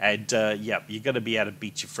 And, yeah, you're going to be able to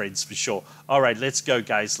beat your friends for sure. All right, let's go,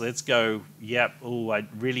 guys. Let's go. Yep. Oh, I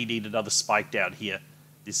really need another spike down here.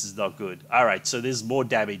 This is not good. All right, so there's more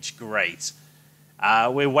damage. Great.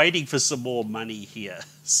 We're waiting for some more money here.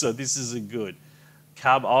 So this isn't good.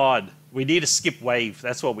 Come on. We need a skip wave.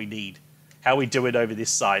 That's what we need. How we do it over this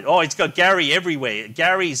side. Oh, it's got Gary everywhere.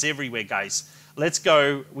 Gary's everywhere, guys. Let's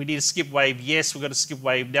go. We need a skip wave. Yes, we've got a skip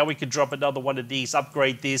wave. Now we can drop another one of these.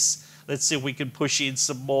 Upgrade this. Let's see if we can push in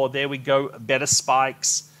some more. There we go. Better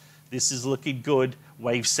spikes. This is looking good.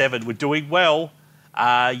 Wave 7. We're doing well.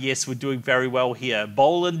 Yes, we're doing very well here.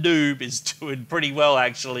 Bowler Noob is doing pretty well,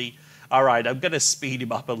 actually. All right, I'm going to speed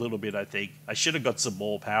him up a little bit, I think. I should have got some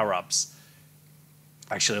more power-ups.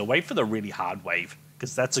 Actually, I'll wait for the really hard wave,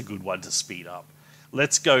 because that's a good one to speed up.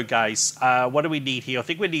 Let's go, guys. What do we need here? I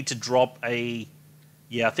think we need to drop a...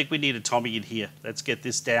 Yeah, I think we need a Tommy in here. Let's get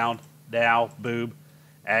this down. Now, boom.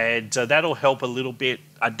 And that'll help a little bit.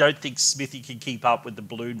 I don't think Smithy can keep up with the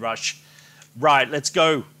balloon rush. Right, let's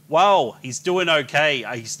go. Wow, he's doing okay.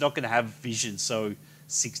 He's not going to have vision, so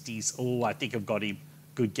 60s. Oh, I think I've got him.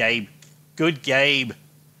 Good game. Good game.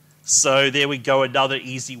 So there we go. Another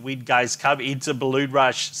easy win, guys. Come into Balloon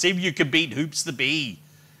Rush. See if you can beat Hoops the Bee.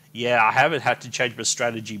 Yeah, I haven't had to change my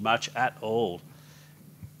strategy much at all.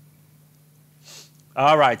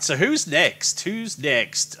 All right, so who's next? Who's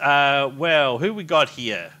next? Well, who we got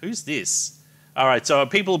here? Who's this? All right, so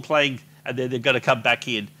people are playing, and then they're going to come back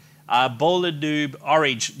in. Bowler Noob,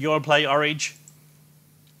 Orange. You want to play Orange?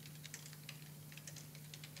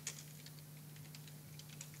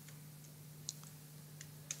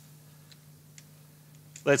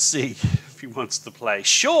 Let's see if he wants to play.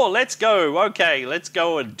 Sure, let's go. Okay, let's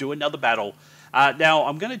go and do another battle. Now,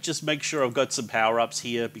 I'm going to just make sure I've got some power-ups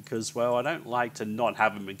here because, well, I don't like to not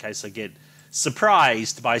have them in case I get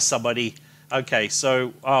surprised by somebody. Okay,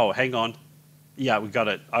 so, oh, hang on. Yeah, we got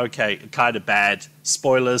it. Okay, kind of bad.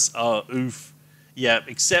 Spoilers. Oh, oof. Yeah,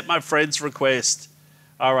 accept my friend's request.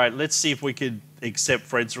 All right, let's see if we can accept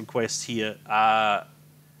friend's request here.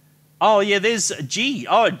 Oh, yeah, there's G.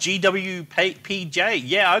 Oh, GWPJ.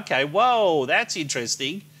 Yeah, okay. Whoa, that's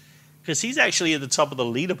interesting. Because he's actually at the top of the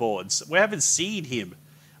leaderboards. We haven't seen him.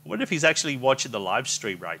 I wonder if he's actually watching the live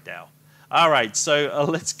stream right now. All right, so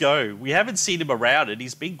let's go. We haven't seen him around, and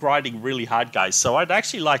he's been grinding really hard, guys. So I'd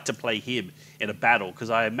actually like to play him in a battle, because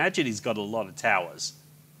I imagine he's got a lot of towers.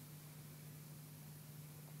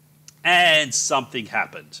 And something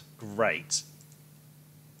happened. Great.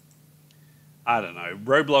 I don't know.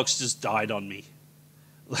 Roblox just died on me.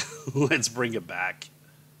 Let's bring it back.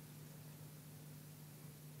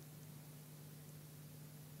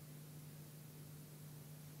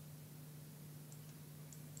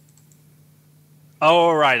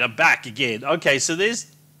 All right, I'm back again. Okay, so there's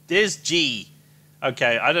G.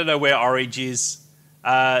 Okay, I don't know where Orange is.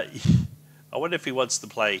 I wonder if he wants to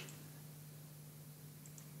play.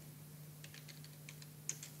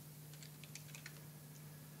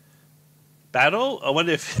 Battle? I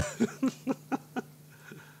wonder if...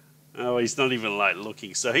 Oh, he's not even like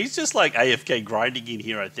looking. So he's just like AFK grinding in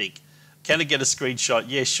here, I think. Can I get a screenshot?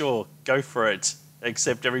 Yeah, sure. Go for it.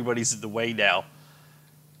 Except everybody's in the way now.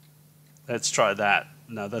 Let's try that.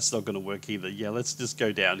 No, that's not going to work either. Yeah, let's just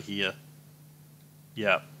go down here.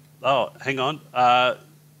 Yeah. Oh, hang on.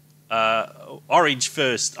 Orange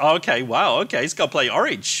first. Oh, okay, wow. Okay, he's got to play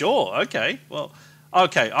Orange. Sure. Okay. Well,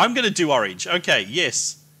 okay. I'm going to do Orange. Okay,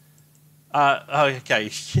 yes. Okay.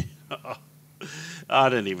 I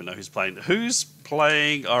don't even know who's playing. Who's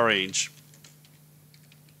playing Orange?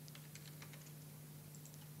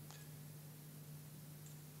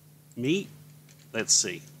 Me? Let's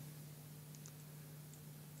see.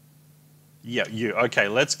 Yeah, you. Okay,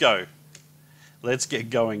 let's go. Let's get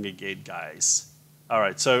going again, guys. All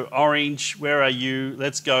right, so Orange, where are you?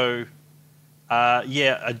 Let's go.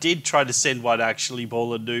 Yeah, I did try to send one actually,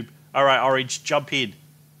 Ball and Noob. All right, Orange, jump in.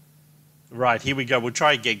 Right, here we go. We'll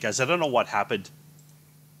try again, guys. I don't know what happened.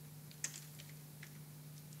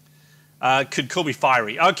 Could call me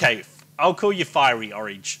Fiery. Okay, I'll call you Fiery,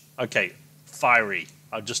 Orange. Okay, Fiery.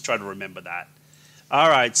 I'll just try to remember that. All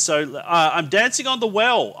right, so I'm dancing on the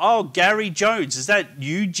well. Oh, Gary Jones. Is that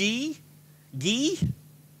you, G? Gee?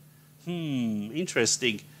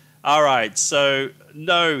 Interesting. All right, so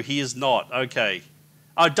no, he is not. Okay.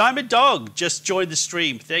 Oh, Diamond Dog just joined the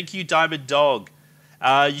stream. Thank you, Diamond Dog.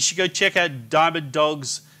 You should go check out Diamond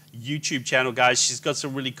Dog's YouTube channel, guys. She's got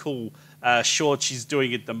some really cool shorts she's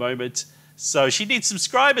doing at the moment. So she needs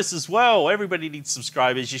subscribers as well. Everybody needs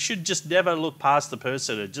subscribers. You should just never look past the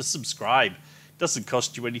person and just subscribe. It doesn't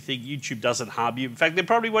cost you anything. YouTube doesn't harm you. In fact, they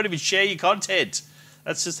probably won't even share your content.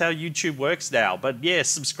 That's just how YouTube works now. But yeah,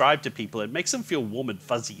 subscribe to people. It makes them feel warm and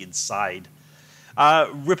fuzzy inside.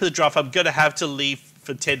 Ripper the Draft, I'm going to have to leave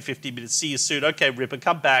for 10-15 minutes. See you soon. Okay, Ripper,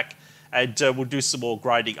 come back and we'll do some more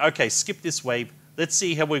grinding. Okay, skip this wave. Let's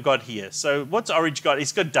see how we've got here. So what's Orange got?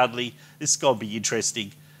 He's got Dudley. This is going to be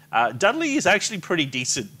interesting. Dudley is actually pretty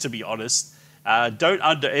decent, to be honest. Don't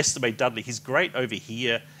underestimate Dudley. He's great over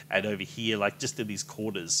here and over here, like just in these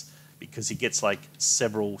corners, because he gets like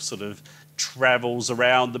several sort of travels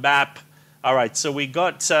around the map. All right, so we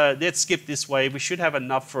got, let's skip this wave. We should have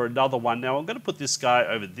enough for another one. Now I'm going to put this guy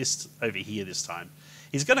over here this time.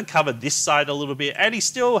 He's going to cover this side a little bit, and he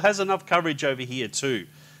still has enough coverage over here too.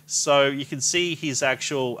 So you can see his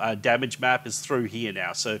actual damage map is through here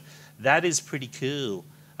now. So that is pretty cool.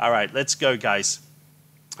 All right, let's go, guys.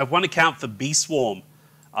 I have one account for Bee Swarm.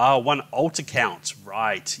 One alt account.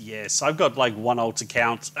 Right, yes. I've got like one alt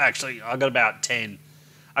account. Actually, I've got about 10.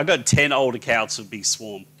 I've got 10 old accounts of Bee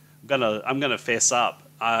Swarm. I'm gonna fess up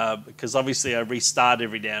because obviously I restart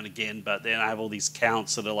every now and again, but then I have all these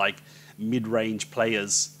counts that are like mid-range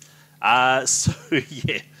players. So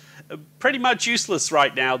yeah, pretty much useless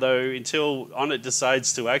right now though until Onnit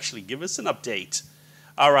decides to actually give us an update.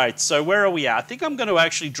 All right, so where are we at? I think I'm going to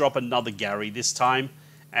actually drop another Gary this time,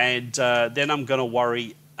 and then I'm going to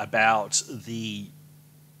worry about the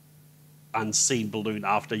unseen balloon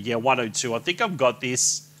after. Yeah, 102. I think I've got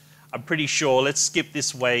this. I'm pretty sure. Let's skip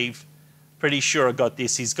this wave. Pretty sure I got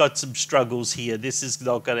this. He's got some struggles here. This is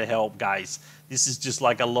not going to help, guys. This is just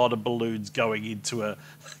like a lot of balloons going into a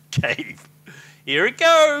cave. Here it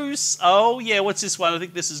goes. Oh, yeah, what's this one? I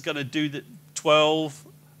think this is going to do the 12.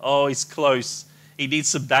 Oh, he's close. He needs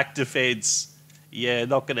some back defense. Yeah,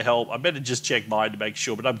 not going to help. I better just check mine to make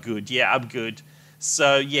sure, but I'm good. Yeah, I'm good.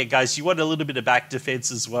 So, yeah, guys, you want a little bit of back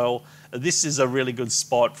defense as well. This is a really good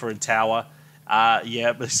spot for a tower.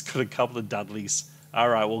 Yeah, but he's got a couple of Dudleys. All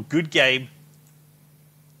right, well, good game.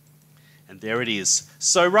 And there it is.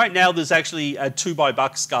 So right now there's actually 2 buy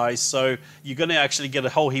bucks, guys. So you're going to actually get a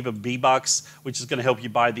whole heap of B-bucks, which is going to help you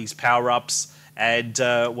buy these power-ups. And,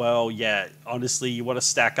 well, yeah, honestly, you want to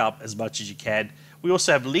stack up as much as you can. We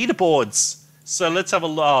also have leaderboards. So let's have a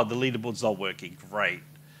look. Oh, the leaderboard's not working. Great.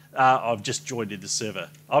 I've just joined in the server.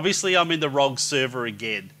 Obviously, I'm in the wrong server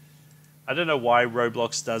again. I don't know why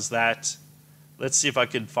Roblox does that. Let's see if I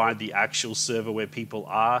can find the actual server where people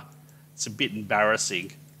are. It's a bit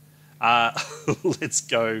embarrassing. Let's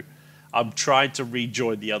go. I'm trying to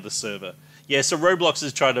rejoin the other server. Yeah, so Roblox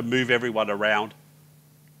is trying to move everyone around.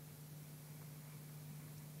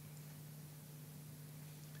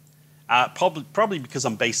 Probably because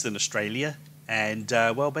I'm based in Australia. And,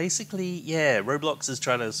 well, basically, yeah, Roblox is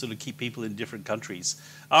trying to sort of keep people in different countries.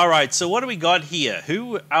 All right, so what do we got here?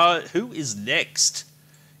 Who is next?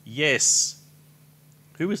 Yes.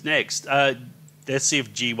 Who is next? Let's see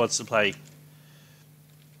if G wants to play.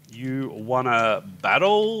 You want to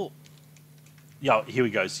battle? Yeah, here he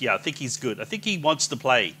goes. Yeah, I think he's good. I think he wants to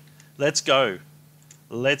play. Let's go.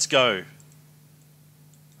 Let's go.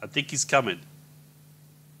 I think he's coming.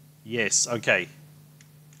 Yes, okay.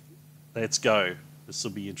 Let's go. This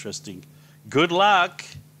will be interesting. Good luck.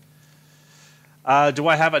 Do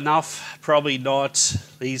I have enough? Probably not.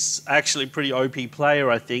 He's actually a pretty OP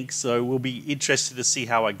player, I think, so we'll be interested to see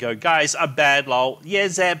how I go. Guys, I'm bad, lol. Yeah,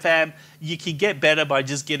 Zamfam, you can get better by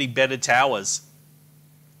just getting better towers.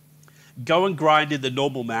 Go and grind in the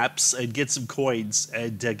normal maps and get some coins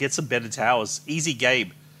and get some better towers. Easy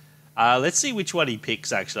game. Let's see which one he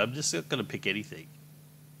picks, actually. I'm just not going to pick anything.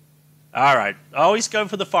 All right. Oh, he's going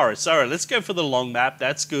for the forest. All right, let's go for the long map.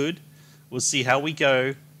 That's good. We'll see how we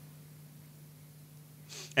go.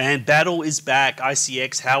 And battle is back.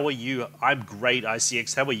 ICX, how are you? I'm great,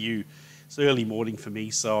 ICX. How are you? It's early morning for me,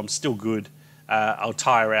 so I'm still good. I'll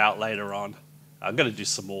tire out later on. I'm going to do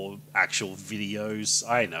some more actual videos.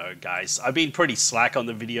 I know, guys. I've been pretty slack on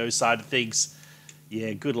the video side of things.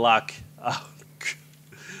 Yeah, good luck.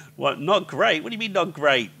 What? Not great? What do you mean not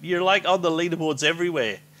great? You're like on the leaderboards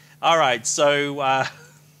everywhere. All right, so...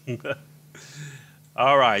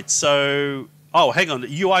 all right, so... Oh, hang on.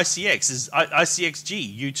 UICX is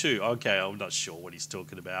ICXG. You too. Okay, I'm not sure what he's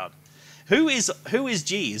talking about. Who is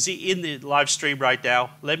G? Is he in the live stream right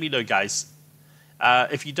now? Let me know, guys.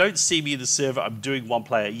 If you don't see me in the server, I'm doing one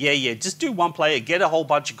player. Yeah. Just do one player. Get a whole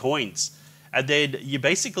bunch of coins, and then you're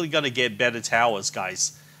basically going to get better towers,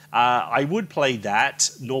 guys. I would play that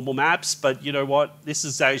normal maps, but you know what? This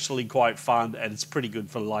is actually quite fun, and it's pretty good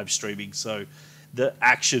for live streaming. So the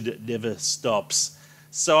action never stops.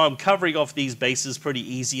 So I'm covering off these bases pretty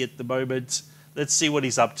easy at the moment. Let's see what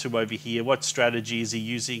he's up to over here. What strategy is he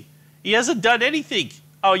using? He hasn't done anything.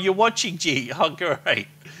 Oh, you're watching, G. Oh, great.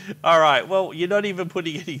 All right. Well, you're not even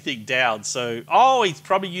putting anything down. So, oh, he's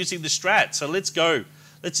probably using the strat. So let's go.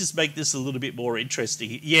 Let's just make this a little bit more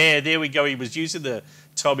interesting. Yeah, there we go. He was using the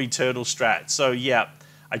Tommy Turtle strat. So, yeah,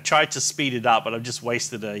 I tried to speed it up, but I've just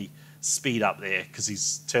wasted a speed up there because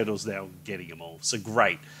his turtle's now getting them all. So,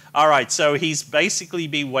 great. All right, so he's basically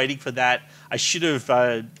been waiting for that. I should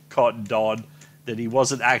have cottoned on that he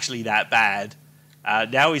wasn't actually that bad.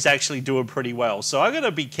 Now he's actually doing pretty well. So I'm going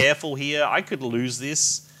to be careful here. I could lose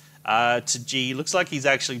this to G. Looks like he's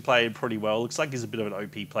actually playing pretty well. Looks like he's a bit of an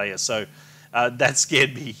OP player. So that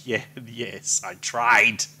scared me. Yeah, yes, I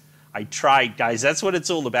tried. I tried, guys. That's what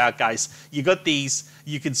it's all about, guys. You got these.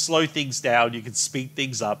 You can slow things down. You can speed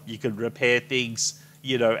things up. You can repair things,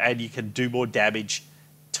 you know, and you can do more damage.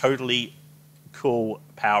 Totally cool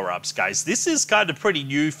power-ups, guys. This is kind of pretty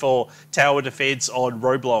new for tower defense on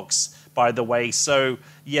Roblox, by the way. So,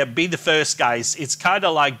 yeah, be the first, guys. It's kind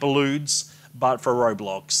of like balloons, but for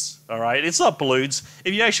Roblox, all right? It's not balloons.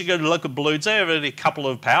 If you actually go to look at balloons, they have only a couple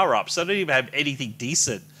of power-ups. They don't even have anything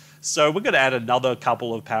decent. So we're going to add another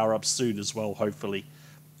couple of power-ups soon as well, hopefully.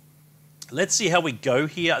 Let's see how we go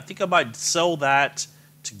here. I think I might sell that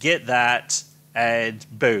to get that, and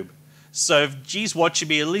boom. So if G's watching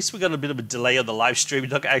me, at least we've got a bit of a delay on the live stream.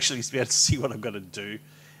 You're not actually be able to see what I'm going to do.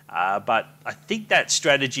 But I think that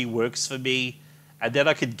strategy works for me. And then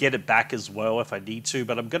I could get it back as well if I need to.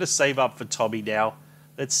 But I'm going to save up for Tommy now.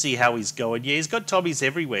 Let's see how he's going. Yeah, he's got Tommies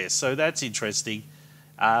everywhere. So that's interesting.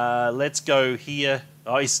 Let's go here.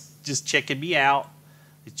 Oh, he's just checking me out.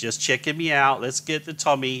 He's just checking me out. Let's get the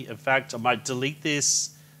Tommy. In fact, I might delete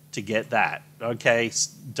this to get that. Okay,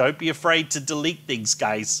 don't be afraid to delete things,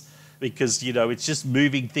 guys. Because, you know, it's just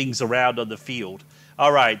moving things around on the field.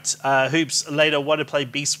 All right, Hoops, later, want to play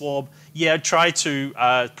Beast Swarm? Yeah, try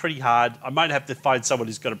to. Pretty hard. I might have to find someone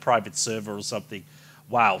who's got a private server or something.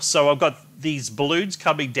 Wow, so I've got these balloons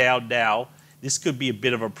coming down now. This could be a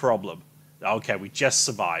bit of a problem. Okay, we just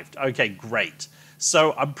survived. Okay, great.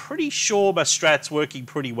 So I'm pretty sure my strat's working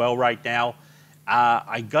pretty well right now.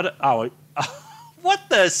 I got it. Oh, what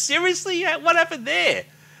the? Seriously? What happened there?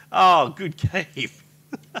 Oh, good game.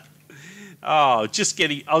 Oh, just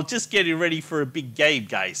getting ready for a big game,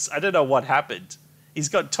 guys. I don't know what happened. He's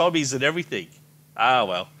got Tommies and everything. Ah,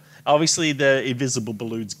 well. Obviously, the invisible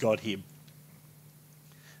balloons got him.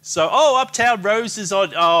 So, oh, Uptown Rose is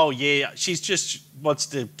on. Oh, yeah. She's just wants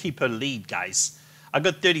to keep her lead, guys. I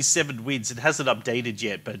got 37 wins. It hasn't updated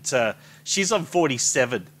yet, but she's on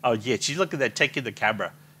 47. Oh, yeah. She's looking at that, taking the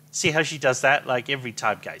camera. See how she does that? Like every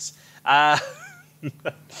time, guys.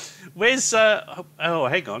 Where's oh,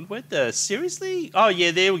 hang on, where the seriously? Oh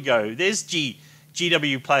yeah, there we go. There's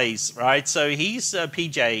GW Plays, right? So he's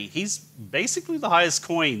PJ. He's basically the highest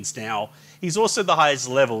coins now. He's also the highest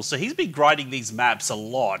level. So he's been grinding these maps a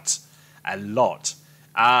lot.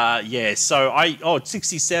 Yeah, so it's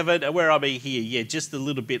 67. Where am I here? Yeah, just a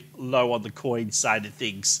little bit low on the coin side of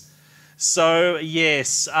things. So,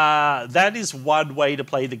 yes, that is one way to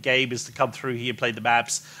play the game, is to come through here and play the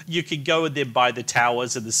maps. You can go and then buy the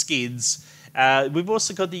towers and the skins. We've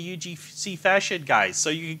also got the UGC fashion, guys.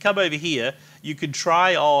 So you can come over here. You can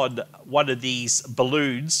try on one of these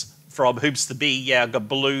balloons from Hoops to Be. Yeah, I've got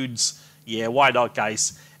balloons. Yeah, why not,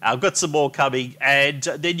 guys? I've got some more coming. And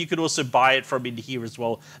then you can also buy it from in here as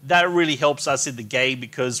well. That really helps us in the game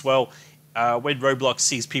because, well, when Roblox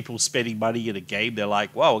sees people spending money in a game, they're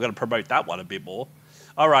like, well, we're going to promote that one a bit more.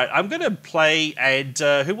 All right, I'm going to play, and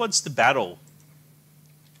who wants to battle?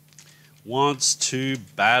 Wants to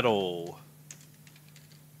battle.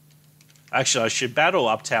 Actually, I should battle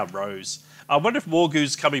Uptown Rose. I wonder if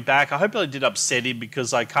Morgu's coming back. I hope I didn't upset him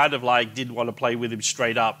because I kind of like didn't want to play with him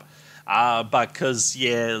straight up. But because,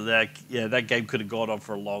 that game could have gone on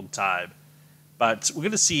for a long time. But we're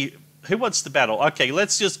going to see who wants to battle. Okay,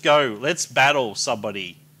 let's just go. Let's battle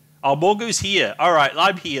somebody. Oh, Morgu's here. All right,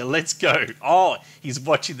 I'm here. Let's go. Oh, he's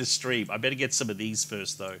watching the stream. I better get some of these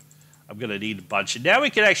first, though. I'm going to need a bunch. And now we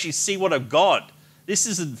can actually see what I've got. This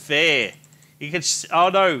isn't fair. You can. Oh,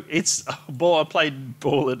 no. It's... I played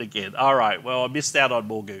Ballin again. All right. Well, I missed out on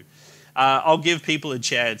Morgu. I'll give people a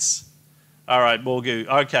chance. All right, Morgu.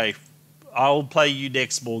 Okay. I'll play you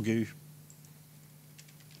next, Morgu.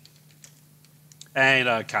 And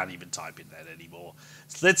I can't even type in that anymore.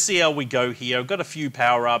 So let's see how we go here. I've got a few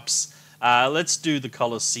power-ups. Let's do the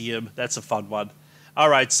Colosseum. That's a fun one. All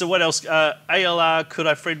right, so what else? ALR, could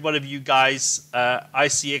I friend one of you guys?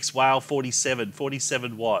 ICX WoW 47.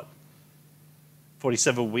 47 what?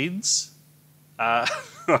 47 wins? I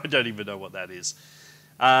don't even know what that is.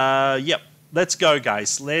 Yep, let's go,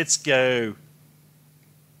 guys. Let's go.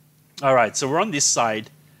 All right, so we're on this side.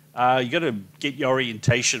 You got to get your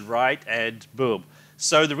orientation right, and boom.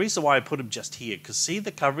 So the reason why I put them just here, because see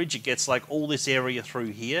the coverage? It gets like all this area through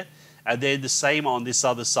here, and then the same on this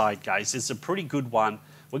other side, guys. It's a pretty good one.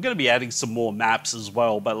 We're going to be adding some more maps as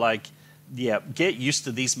well, but like, yeah, get used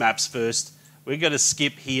to these maps first. We're going to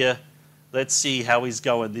skip here. Let's see how he's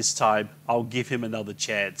going this time. I'll give him another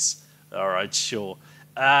chance. All right, sure.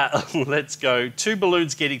 Let's go. 2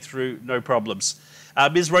 balloons getting through, no problems.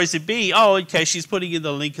 Ms. Rosie B. Oh, okay, she's putting in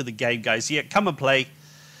the link of the game, guys. Yeah, come and play.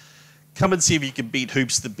 Come and see if you can beat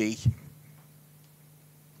Hoops the Bee.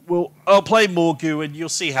 Well, I'll play Morgu, and you'll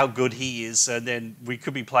see how good he is, and then we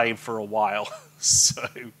could be playing for a while. So,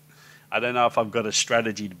 I don't know if I've got a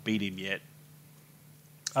strategy to beat him yet.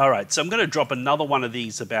 All right, so I'm going to drop another one of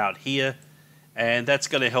these about here, and that's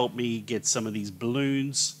going to help me get some of these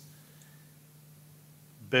balloons.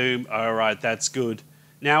 Boom. All right, that's good.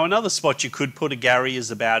 Now, another spot you could put a Gary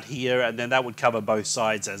is about here, and then that would cover both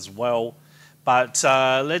sides as well. But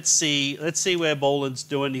let's see where Boland's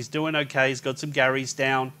doing. He's doing okay. He's got some Garys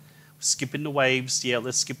down. Skipping the waves. Yeah,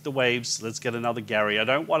 let's skip the waves. Let's get another Gary. I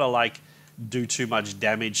don't want to, like, do too much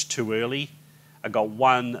damage too early. I got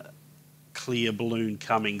one clear balloon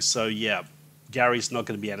coming, so yeah, Gary's not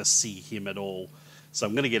going to be able to see him at all. So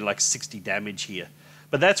I'm going to get, like, 60 damage here.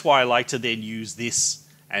 But that's why I like to then use this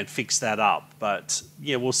and fix that up. But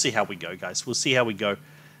yeah, we'll see how we go, guys. We'll see how we go.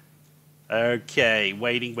 Okay,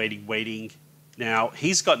 waiting. Now,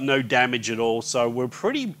 he's got no damage at all, so we're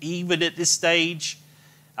pretty even at this stage.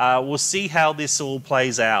 We'll see how this all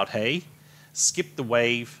plays out, hey? Skip the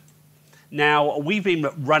wave. Now, we've been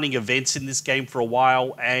running events in this game for a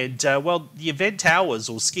while, and, well, the event towers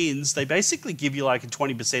or skins, they basically give you like a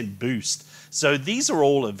 20% boost. So these are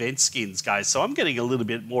all event skins, guys, so I'm getting a little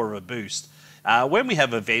bit more of a boost. When we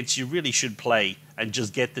have events, you really should play and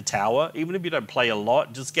just get the tower. Even if you don't play a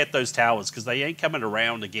lot, just get those towers because they ain't coming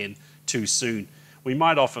around again too soon. We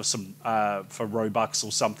might offer some for Robux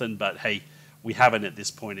or something, but hey, we haven't at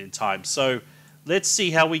this point in time. So let's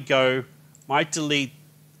see how we go. Might delete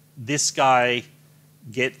this guy,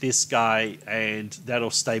 get this guy, and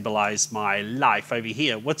that'll stabilize my life over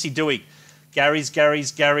here. What's he doing?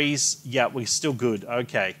 Gary's. Yeah, we're still good.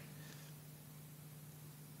 Okay.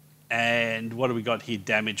 And what do we got here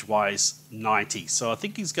damage-wise? 90. So I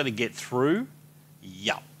think he's going to get through.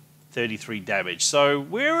 Yup. 33 damage. So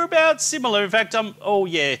we're about similar. In fact, oh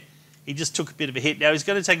yeah, he just took a bit of a hit. Now he's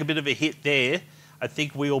going to take a bit of a hit there. I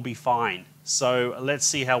think we'll be fine. So let's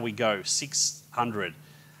see how we go. 600.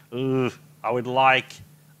 Ugh, I would like,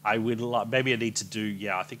 maybe I need to do,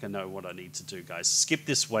 yeah, I think I know what I need to do, guys. Skip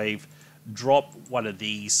this wave, drop one of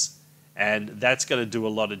these, and that's going to do a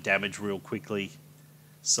lot of damage real quickly.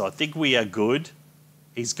 So I think we are good.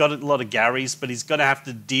 He's got a lot of Garys, but he's going to have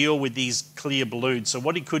to deal with these clear balloons. So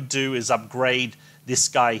what he could do is upgrade this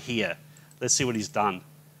guy here. Let's see what he's done.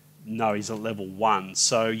 No, he's at level 1.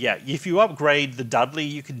 So yeah, if you upgrade the Dudley,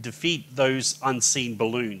 you can defeat those unseen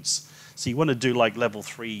balloons. So you want to do like level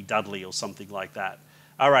 3 Dudley or something like that.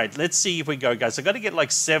 All right, let's see if we go, guys. I've got to get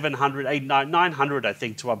like 700, 800, 900, I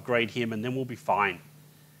think, to upgrade him, and then we'll be fine.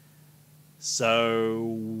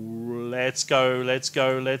 So let's go,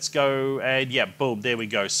 and yeah, boom, there we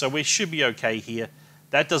go. So we should be okay here.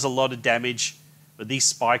 That does a lot of damage, but these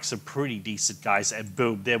spikes are pretty decent, guys, and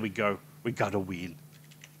boom, there we go. We got to win.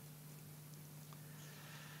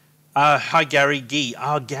 Hi, Gary Gee.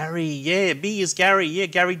 Oh, Gary, yeah, me is Gary. Yeah,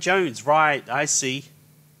 Gary Jones, right, I see.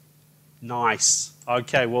 Nice.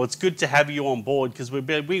 Okay, well, it's good to have you on board because we've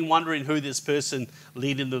been wondering who this person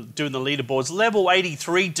doing the leaderboards. Level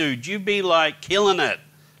 83, dude. You've been, like, killing it.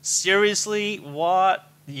 Seriously? What?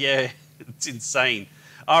 Yeah, it's insane.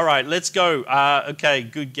 All right, let's go. Okay,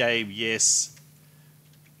 good game. Yes.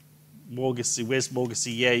 Morgacy. Where's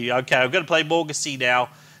Morgacy? Yeah, okay, I've got to play Morgacy now.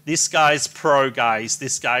 This guy's pro, guys.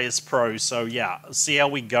 This guy is pro. So, yeah, see how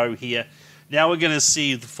we go here. Now we're going to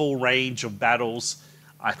see the full range of battles.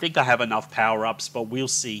 I think I have enough power-ups, but we'll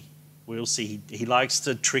see. We'll see. He likes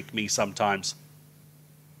to trick me sometimes.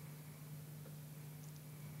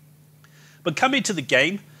 But come into the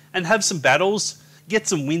game and have some battles. Get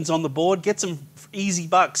some wins on the board. Get some easy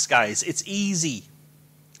bucks, guys. It's easy.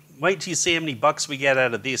 Wait till you see how many bucks we get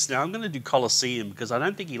out of this. Now, I'm going to do Colosseum because I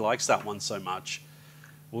don't think he likes that one so much.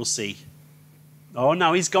 We'll see. Oh,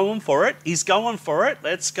 no, he's going for it. He's going for it.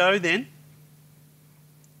 Let's go then.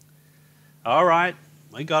 All right.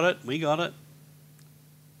 We got it. We got it.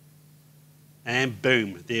 And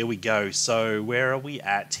boom. There we go. So where are we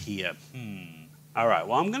at here? All right.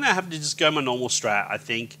 Well, I'm going to have to just go my normal strat, I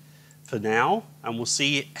think, for now. And we'll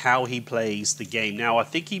see how he plays the game. Now, I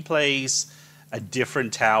think he plays a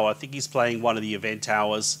different tower. I think he's playing one of the event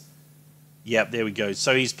towers. Yep, there we go.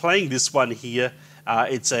 So he's playing this one here.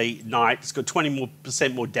 It's a knight. It's got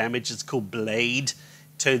 20% more damage. It's called Blade.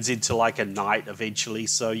 Turns into like a knight eventually.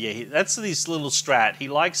 So yeah, that's this little strat. He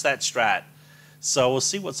likes that strat. So we'll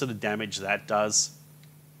see what sort of damage that does.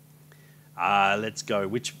 Let's go.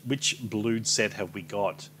 Which balloon set have we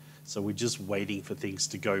got? So we're just waiting for things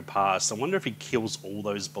to go past. I wonder if he kills all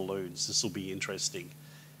those balloons. This will be interesting.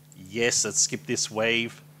 Yes, let's skip this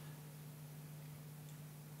wave.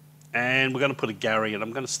 And we're going to put a Gary, and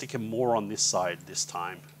I'm going to stick him more on this side this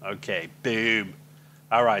time. Okay, boom.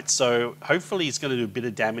 All right, so hopefully he's going to do a bit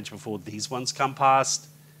of damage before these ones come past.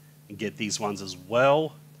 And get these ones as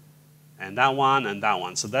well. And that one and that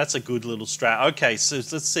one. So that's a good little strat. Okay, so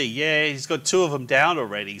let's see. Yeah, he's got 2 of them down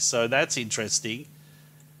already, so that's interesting.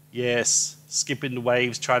 Yes, skipping the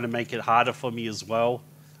waves, trying to make it harder for me as well.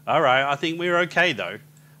 All right, I think we're okay, though.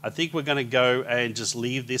 I think we're going to go and just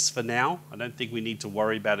leave this for now. I don't think we need to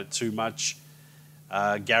worry about it too much.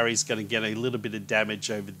 Gary's going to get a little bit of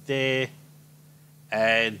damage over there.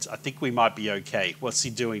 And I think we might be okay. What's he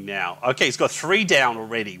doing now? Okay, he's got 3 down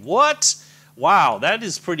already. What? Wow, that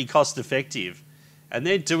is pretty cost effective. And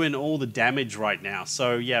they're doing all the damage right now.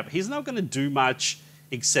 So, yeah, he's not going to do much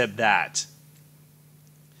except that.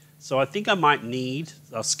 So I think I might need,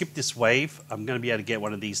 I'll skip this wave. I'm going to be able to get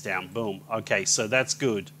one of these down. Boom. Okay, so that's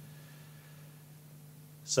good.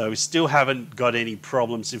 So we still haven't got any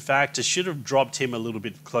problems. In fact, I should have dropped him a little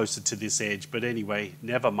bit closer to this edge. But anyway,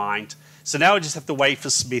 never mind. So now I just have to wait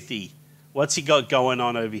for Smithy. What's he got going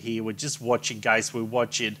on over here? We're just watching, guys. We're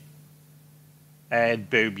watching. And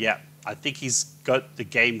boom, yeah. I think he's got the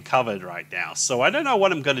game covered right now. So I don't know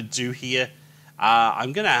what I'm going to do here.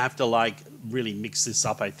 I'm going to have to, like, really mix this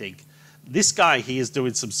up, I think. This guy here is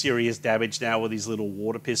doing some serious damage now with his little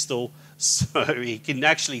water pistol. So he can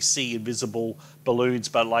actually see invisible balloons,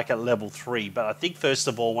 but like at level 3. But I think, first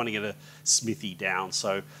of all, I want to get a Smithy down.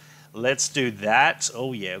 So let's do that.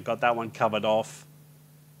 Oh, yeah, we've got that one covered off.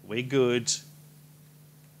 We're good.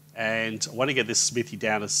 And I want to get this Smithy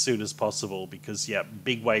down as soon as possible because, yeah,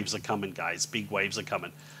 big waves are coming, guys. Big waves are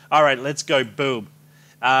coming. All right, let's go. Boom.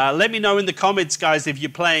 Let me know in the comments, guys, if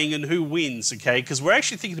you're playing and who wins, okay? Because we're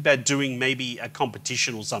actually thinking about doing maybe a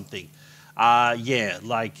competition or something. Yeah,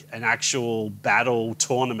 like an actual battle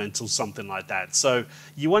tournament or something like that. So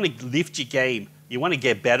you want to lift your game. You want to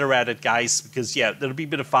get better at it, guys, because, yeah, that'll be a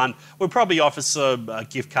bit of fun. We'll probably offer some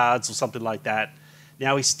gift cards or something like that.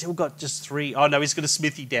 Now, he's still got just 3. Oh, no, he's got a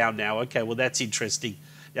Smithy down now. Okay, well, that's interesting.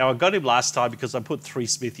 Now, I got him last time because I put 3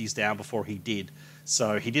 Smithies down before he did.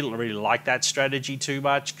 So he didn't really like that strategy too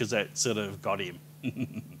much because that sort of got him.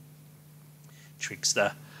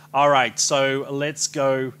 Trickster. All right, so let's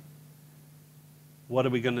go. What are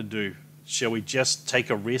we going to do? Shall we just take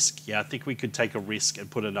a risk? Yeah, I think we could take a risk and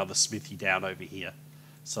put another Smithy down over here.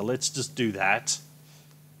 So let's just do that.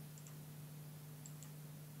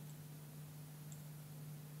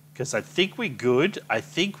 Because I think we're good. I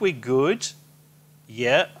think we're good.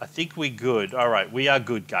 Yeah, I think we're good. All right, we are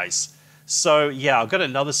good, guys. So, yeah, I've got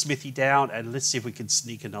another Smithy down, and let's see if we can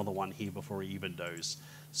sneak another one here before he even knows.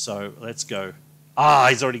 So, let's go. Ah,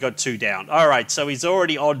 he's already got 2 down. All right, so he's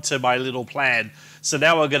already on to my little plan. So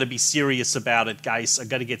now I'm going to be serious about it, guys. I'm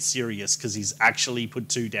going to get serious because he's actually put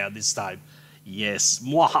 2 down this time. Yes.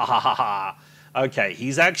 Mwahahaha. Okay,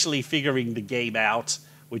 he's actually figuring the game out,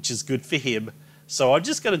 which is good for him. So I'm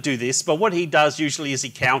just going to do this. But what he does usually is he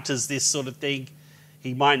counters this sort of thing.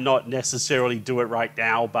 He might not necessarily do it right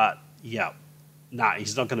now, but... yeah, nah,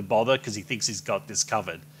 he's not going to bother because he thinks he's got this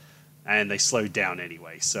covered. And they slowed down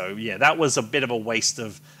anyway. So, yeah, that was a bit of a waste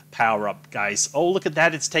of power-up, guys. Oh, look at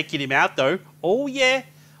that. It's taking him out, though. Oh, yeah.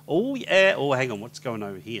 Oh, yeah. Oh, hang on. What's going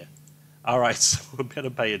over here? All right, so I better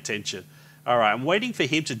pay attention. All right, I'm waiting for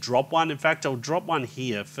him to drop one. In fact, I'll drop one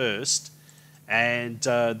here first. and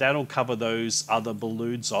that'll cover those other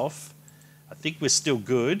balloons off. I think we're still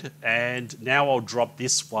good, and now I'll drop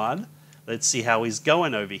this one. Let's see how he's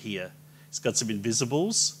going over here. He's got some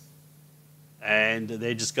invisibles, and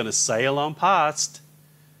they're just going to sail on past.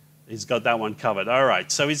 He's got that one covered. All right,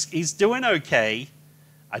 so he's doing okay.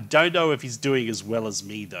 I don't know if he's doing as well as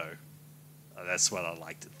me, though. That's what I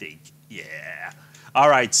like to think. Yeah. All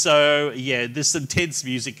right, so, yeah, there's some tense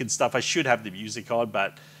music and stuff. I should have the music on,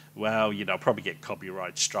 but, well, you know, I'll probably get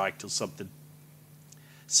copyright striked or something.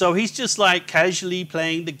 So he's just like casually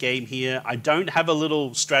playing the game here. I don't have a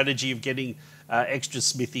little strategy of getting extra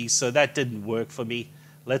smithies, so that didn't work for me.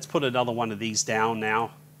 Let's put another one of these down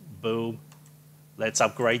now. Boom. Let's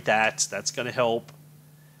upgrade that. That's going to help.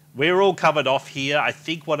 We're all covered off here. I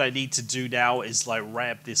think what I need to do now is like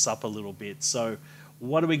ramp this up a little bit. So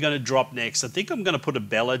what are we going to drop next? I think I'm going to put a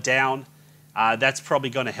Bella down. That's probably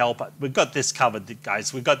going to help. We've got this covered,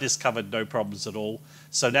 guys. We've got this covered, no problems at all.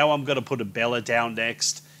 So now I'm going to put a Bella down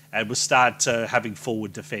next, and we'll start having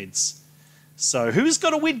forward defense. So who's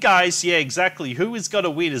going to win, guys? Yeah, exactly. Who is going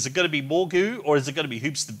to win? Is it going to be Morgu, or is it going to be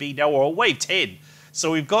Hoops to B now, or wave 10?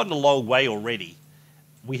 So we've gotten a long way already.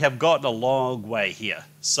 We have gotten a long way here.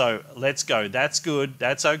 So let's go. That's good.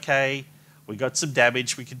 That's okay. We got some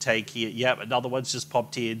damage we can take here. Yep, another one's just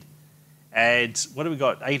popped in. And what do we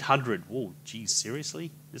got? 800. Oh, geez,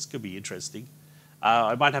 seriously? This could be interesting.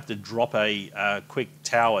 I might have to drop a quick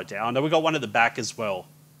tower down. No, we got one at the back as well.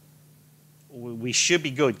 We should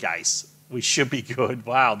be good, guys. We should be good.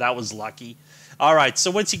 Wow, that was lucky. All right,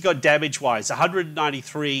 so once you got damage-wise,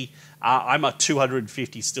 193. I'm at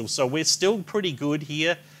 250 still, so we're still pretty good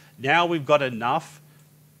here. Now we've got enough.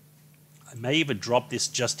 I may even drop this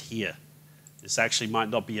just here. This actually might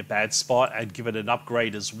not be a bad spot, and give it an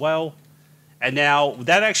upgrade as well. And now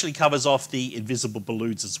that actually covers off the invisible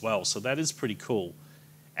balloons as well, so that is pretty cool.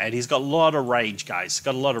 And he's got a lot of range, guys. He's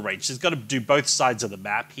got a lot of range. He's got to do both sides of the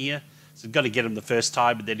map here. So he's got to get him the first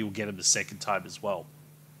time, and then he'll get him the second time as well.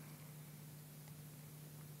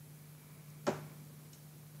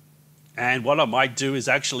 And what I might do is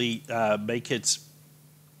actually make it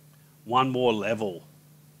one more level.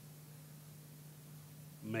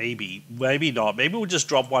 Maybe. Maybe not. Maybe we'll just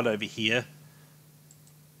drop one over here.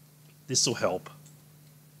 This will help.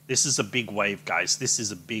 This is a big wave, guys. This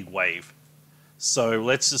is a big wave. So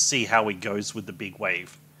let's just see how he goes with the big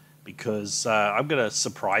wave. Because I'm going to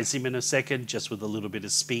surprise him in a second, just with a little bit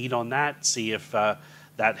of speed on that. See if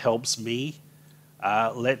that helps me.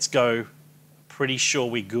 Let's go. Pretty sure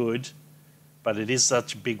we're good. But it is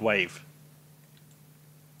such a big wave.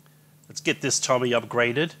 Let's get this Tommy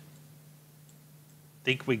upgraded.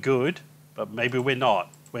 Think we're good, but maybe we're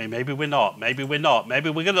not. Maybe we're not. Maybe we're not.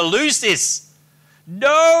 Maybe we're going to lose this.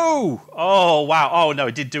 No! Oh, wow. Oh, no,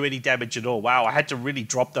 it didn't do any damage at all. Wow, I had to really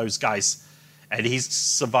drop those guys. And he's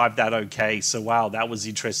survived that okay. So, wow, that was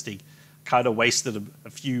interesting. Kind of wasted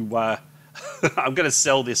a few... I'm going to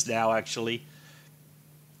sell this now, actually.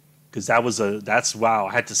 Because that's... Wow,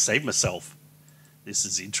 I had to save myself. This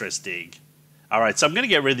is interesting. All right, so I'm going to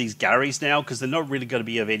get rid of these Garys now because they're not really going to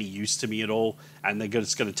be of any use to me at all. And they're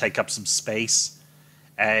just going to take up some space.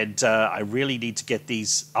 And I really need to get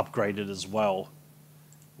these upgraded as well.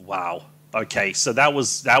 Wow. Okay, so that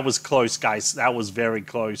was close, guys. That was very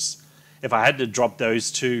close. If I had to drop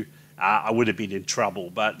those two, I would have been in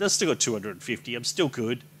trouble. But they've still got 250. I'm still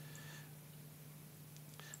good.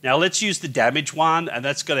 Now let's use the damage one, and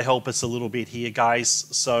that's going to help us a little bit here, guys.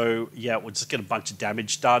 So yeah, we'll just get a bunch of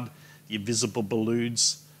damage done. The invisible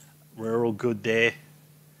balloons, we're all good there.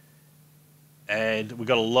 And we've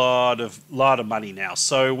got a lot of money now.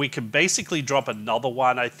 So we can basically drop another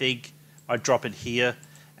one, I think. I drop it here.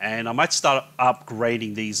 And I might start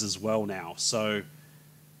upgrading these as well now. So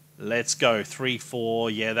let's go. 3, 4.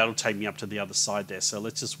 Yeah, that'll take me up to the other side there. So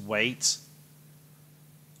let's just wait.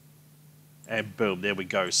 And boom, there we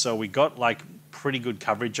go. So we got like pretty good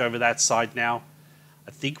coverage over that side now.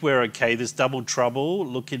 I think we're okay. This Double Trouble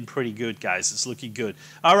looking pretty good, guys. It's looking good.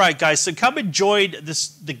 All right, guys. So come and join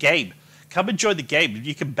the game. Come and join the game.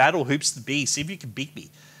 You can battle Hoops the Bee. See if you can beat me.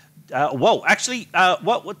 Whoa, actually,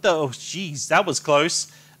 what the? Oh, jeez, that was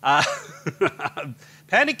close.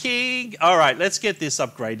 Panicking. All right, let's get this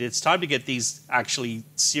upgraded. It's time to get these actually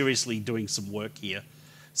seriously doing some work here.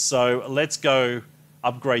 So let's go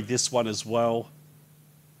upgrade this one as well.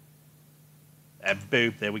 And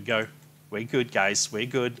boom, there we go. We're good, guys. We're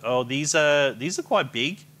good. Oh, these are quite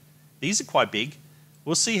big. These are quite big.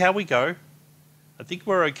 We'll see how we go. I think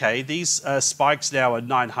we're okay. These spikes now are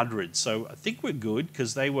 900, so I think we're good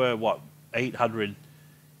because they were, what, 800?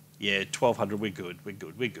 Yeah, 1200. We're good. We're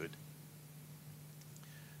good. We're good.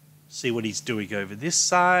 See what he's doing over this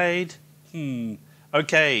side.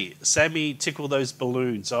 Okay, Sammy, tickle those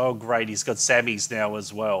balloons. Oh, great. He's got Sammy's now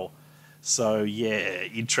as well. So, yeah,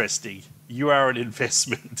 interesting. You are an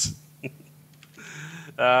investment.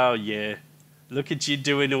 Oh, yeah. Look at you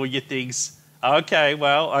doing all your things. Okay,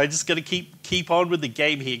 well, I just got to keep on with the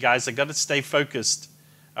game here, guys. I got to stay focused.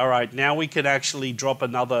 All right, now we can actually drop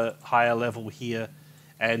another higher level here.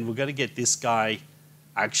 And we're going to get this guy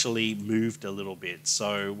actually moved a little bit.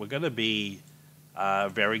 So we're going to be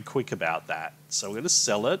very quick about that. So we're going to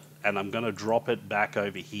sell it, and I'm going to drop it back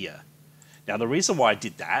over here. Now, the reason why I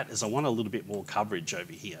did that is I want a little bit more coverage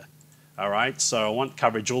over here. All right, so I want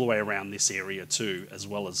coverage all the way around this area too, as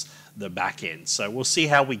well as the back end. So we'll see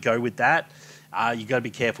how we go with that. You got to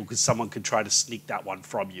be careful because someone could try to sneak that one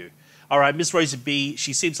from you. All right, Miss Rosie B,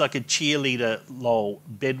 she seems like a cheerleader, lol.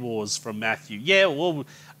 Bed Wars from Matthew. Yeah, well,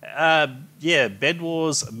 yeah, Bed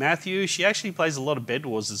Wars, Matthew. She actually plays a lot of Bed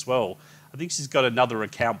Wars as well. I think she's got another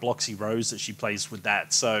account, Bloxy Rose, that she plays with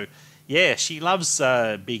that. So, yeah, she loves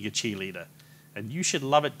being a cheerleader. And you should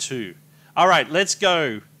love it too. All right, let's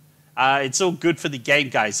go. It's all good for the game,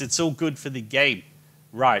 guys. It's all good for the game.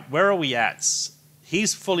 Right, where are we at?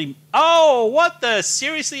 He's fully... Oh, what the...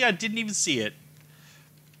 Seriously, I didn't even see it.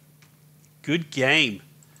 Good game.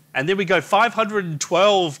 And then we go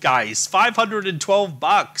 512, guys. 512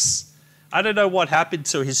 bucks. I don't know what happened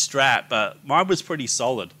to his strat, but mine was pretty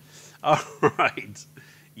solid. All right.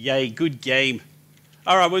 Yay, good game.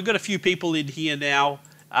 All right, we've got a few people in here now.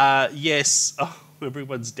 Yes. Oh,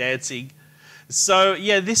 everyone's dancing. So,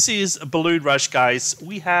 yeah, this is Balloon Rush, guys.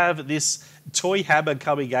 We have this toy hammer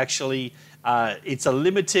coming, actually. It's a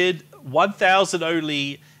limited 1,000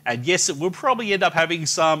 only. And yes, it will probably end up having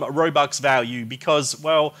some Robux value because,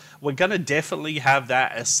 well, we're going to definitely have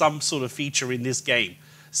that as some sort of feature in this game.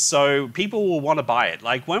 So people will want to buy it.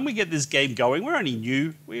 Like when we get this game going, we're only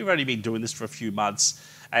new. We've only been doing this for a few months.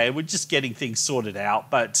 And we're just getting things sorted out.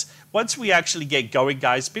 But once we actually get going,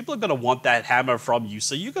 guys, people are going to want that hammer from you.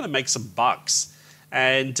 So you're going to make some bucks.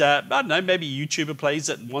 And I don't know, maybe a YouTuber plays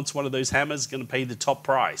it and wants one of those hammers, going to pay the top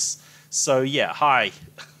price. So yeah, hi.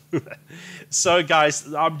 So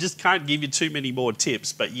guys, I just can't give you too many more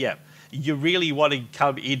tips, but yeah, you really want to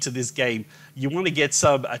come into this game. You want to get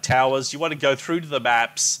some towers. You want to go through to the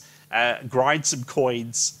maps, grind some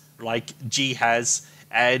coins like G has,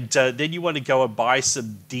 and then you want to go and buy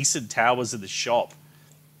some decent towers in the shop.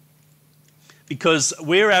 Because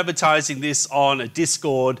we're advertising this on a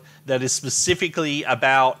Discord that is specifically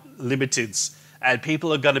about limiteds. And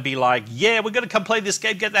people are going to be like, yeah, we're going to come play this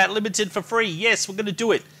game, get that limited for free. Yes, we're going to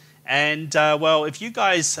do it. And, well, if you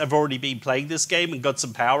guys have already been playing this game and got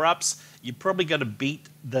some power-ups, you're probably going to beat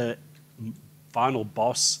the final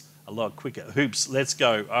boss a lot quicker. Hoops, let's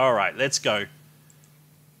go. All right, let's go.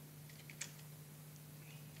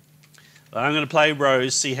 I'm going to play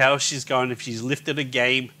Rose, see how she's going, if she's lifted a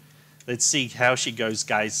game. Let's see how she goes,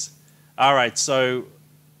 guys. All right, so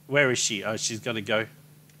where is she? Oh, she's going to go.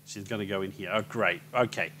 She's going to go in here. Oh, great.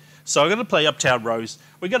 Okay. So I'm going to play Uptown Rose.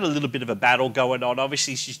 We've got a little bit of a battle going on.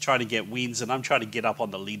 Obviously, she's trying to get wins, and I'm trying to get up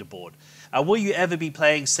on the leaderboard. Will you ever be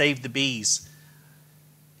playing Save the Bees?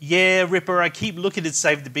 Yeah, Ripper, I keep looking at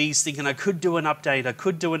Save the Bees thinking I could do an update. I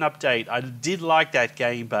could do an update. I did like that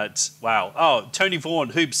game, but wow. Oh, Tony Vaughn,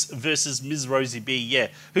 Hoops versus Ms. Rosie B. Yeah,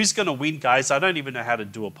 who's going to win, guys? I don't even know how to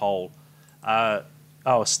do a poll.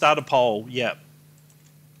 Oh, start a poll. Yeah.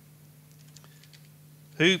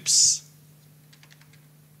 Hoops.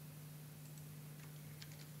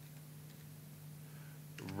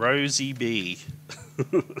 Rosie B.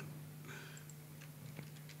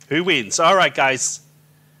 Who wins? All right, guys.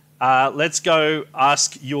 Let's go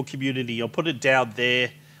ask your community. I'll put it down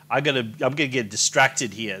there. I'm gonna get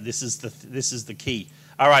distracted here. This is the key.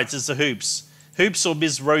 All right, this is the Hoops. Hoops or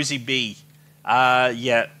Ms. Rosie B.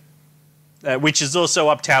 Yeah. Which is also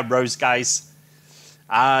Uptown Rose, guys.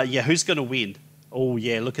 Yeah, who's gonna win? Oh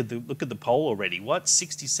yeah, look at the poll already. What?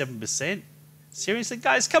 67%? Seriously,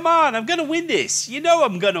 guys, come on. I'm going to win this. You know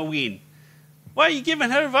I'm going to win. Why are you giving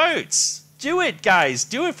her votes? Do it, guys.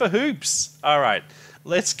 Do it for Hoops. All right,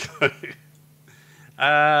 let's go.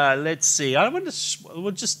 Let's see. I want to...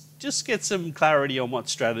 We'll just get some clarity on what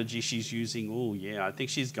strategy she's using. Oh, yeah, I think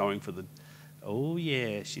she's going for the... Oh,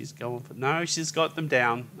 yeah, she's going for... No, she's got them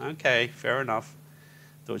down. Okay, fair enough.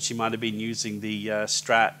 Thought she might have been using the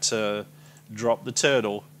strat to drop the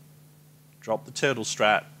turtle. Drop the turtle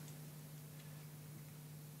strat.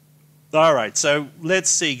 All right, so let's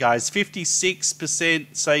see, guys. 56%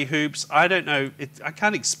 say Hoops. I don't know. I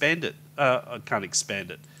can't expand it. I can't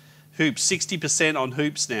expand it. Hoops, 60% on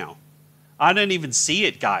Hoops now. I don't even see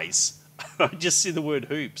it, guys. I just see the word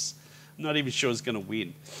Hoops. I'm not even sure it's going to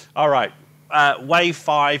win. All right. wave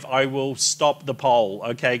 5, I will stop the poll.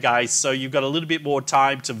 Okay, guys. So you've got a little bit more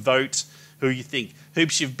time to vote who you think.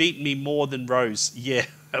 Hoops, you've beaten me more than Rose. Yeah,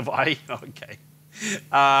 have I? Okay.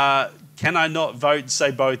 Can I not vote and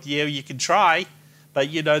say both? Yeah, you can try. But,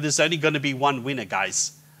 you know, there's only going to be one winner,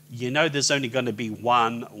 guys. You know there's only going to be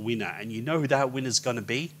one winner. And you know who that winner's going to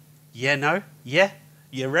be? Yeah, no? Yeah?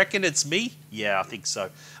 You reckon it's me? Yeah, I think so.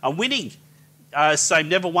 I'm winning. So I've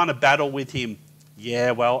never won a battle with him.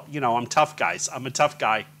 Yeah, well, you know, I'm tough, guys. I'm a tough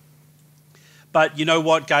guy. But you know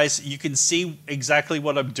what, guys? You can see exactly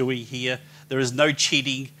what I'm doing here. There is no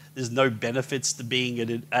cheating. There's no benefits to being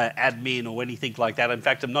an admin or anything like that. In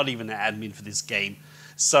fact, I'm not even an admin for this game.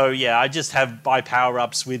 So, yeah, I just have buy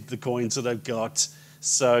power-ups with the coins that I've got.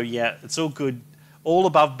 So, yeah, it's all good. All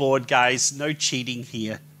above board, guys. No cheating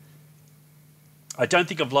here. I don't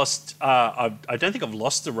think I've lost. I don't think I've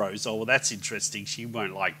lost to Rose. Oh, well, that's interesting. She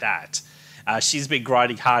won't like that. She's been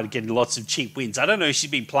grinding hard, getting lots of cheap wins. I don't know if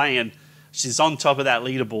she's been playing. She's on top of that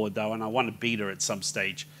leaderboard though, and I want to beat her at some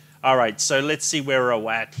stage. All right, so let's see where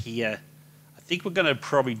we're at here. I think we're going to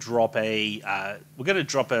probably drop a. We're going to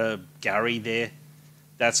drop a Gary there.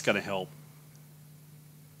 That's going to help.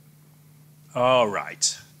 All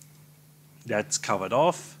right, that's covered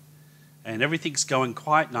off. And everything's going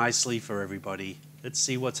quite nicely for everybody. Let's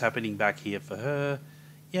see what's happening back here for her.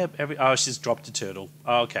 Yep, oh, she's dropped a turtle.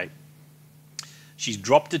 Oh, okay. She's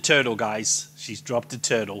dropped a turtle, guys. She's dropped a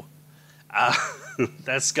turtle.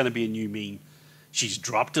 That's going to be a new meme. She's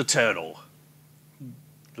dropped a turtle.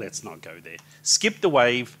 Let's not go there. Skip the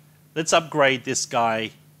wave. Let's upgrade this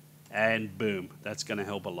guy. And boom, that's going to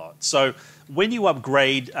help a lot. So when you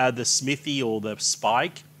upgrade the smithy or the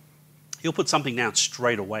spike, he'll put something down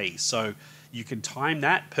straight away. So you can time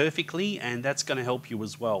that perfectly, and that's going to help you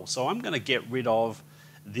as well. So I'm going to get rid of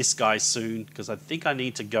this guy soon because I think I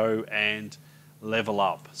need to go and level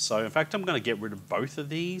up. So in fact, I'm going to get rid of both of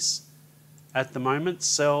these at the moment.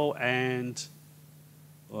 Sell and,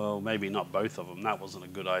 well, maybe not both of them. That wasn't a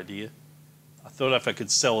good idea. I thought if I could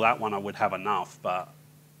sell that one, I would have enough, but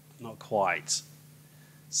not quite.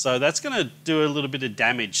 So that's going to do a little bit of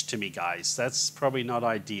damage to me, guys. That's probably not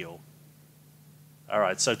ideal. All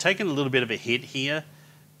right, so taking a little bit of a hit here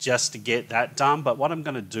just to get that done. But what I'm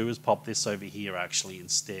going to do is pop this over here actually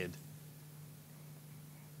instead.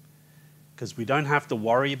 Because we don't have to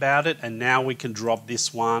worry about it. And now we can drop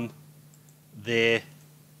this one there.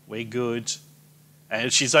 We're good.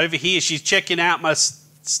 And she's over here. She's checking out my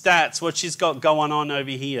stats, what she's got going on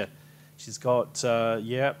over here. She's got,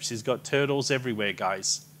 yep, she's got turtles everywhere,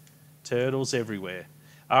 guys. Turtles everywhere.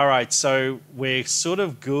 All right, so we're sort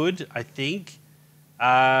of good, I think.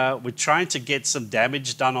 We're trying to get some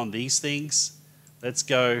damage done on these things. Let's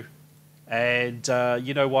go. And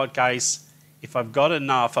you know what, guys? If I've got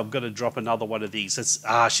enough, I'm going to drop another one of these.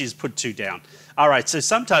 She's put 2 down. All right, so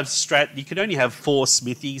sometimes strat, you can only have 4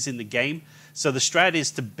 smithies in the game. So the strat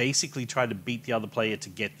is to basically try to beat the other player to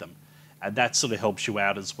get them. And that sort of helps you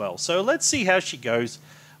out as well. So let's see how she goes.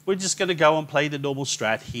 We're just going to go and play the normal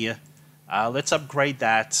strat here. Let's upgrade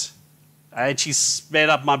that. And she's sped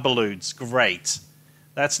up my balloons. Great.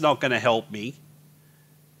 That's not going to help me.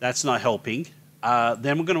 That's not helping.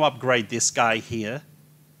 Then we're going to upgrade this guy here.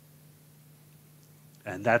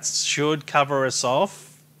 And that should cover us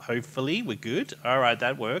off. Hopefully, we're good. All right,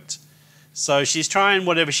 that worked. So she's trying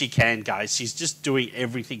whatever she can, guys. She's just doing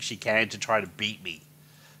everything she can to try to beat me.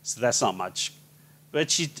 So that's not much. But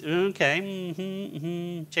she's,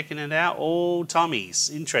 okay, checking it out. Oh,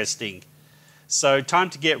 Tommies, interesting. So time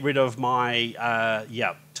to get rid of my,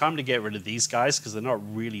 time to get rid of these guys because they're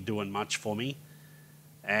not really doing much for me.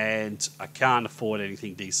 And I can't afford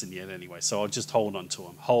anything decent yet anyway, so I'll just hold on to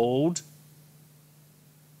them. Hold.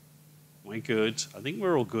 We're good. I think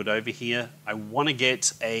we're all good over here. I want to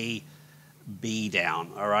get a B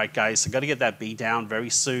down. All right, guys, I've got to get that B down very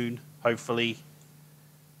soon, hopefully.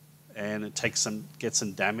 And it takes get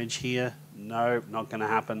some damage here. No, not going to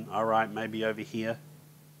happen. All right, maybe over here.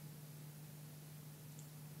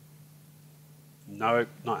 Nope,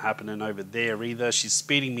 not happening over there either. She's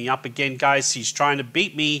speeding me up again, guys. She's trying to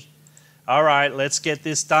beat me. All right, let's get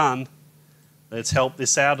this done. Let's help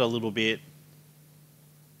this out a little bit.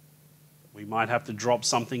 We might have to drop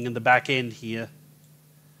something in the back end here.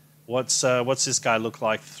 What's this guy look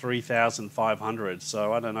like? 3,500.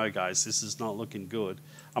 So I don't know, guys. This is not looking good.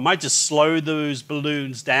 I might just slow those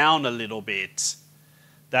balloons down a little bit.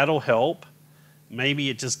 That'll help. Maybe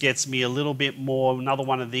it just gets me a little bit more. Another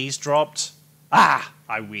one of these dropped. Ah,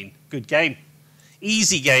 I win. Good game.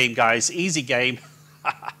 Easy game, guys. Easy game.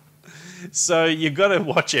 So you've got to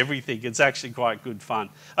watch everything. It's actually quite good fun.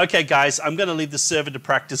 Okay, guys, I'm going to leave the server to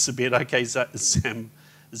practice a bit. Okay, Zamfam.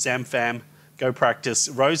 Go practice.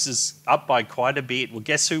 Rose is up by quite a bit. Well,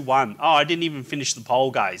 guess who won? Oh, I didn't even finish the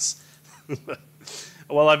poll, guys.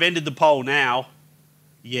 Well, I've ended the poll now.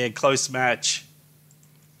 Yeah, close match.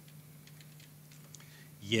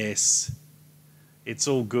 Yes. It's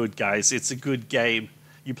all good, guys. It's a good game.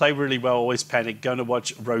 You play really well, always panic. Going to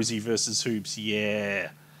watch Rosie versus Hoops.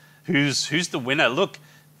 Yeah. Who's the winner? Look,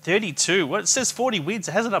 32. What, it says 40 wins.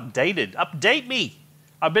 It hasn't updated. Update me.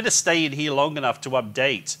 I better stay in here long enough to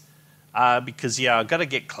update. Because, yeah, I've got to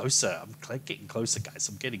get closer. I'm getting closer, guys.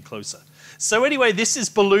 I'm getting closer. So, anyway, this is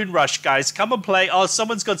Balloon Rush, guys. Come and play. Oh,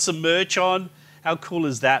 someone's got some merch on. How cool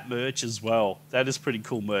is that merch as well? That is pretty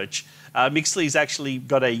cool merch. Mixley's actually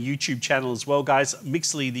got a YouTube channel as well, guys.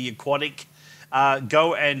 Mixley the Aquatic.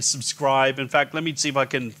 Go and subscribe. In fact, let me see if I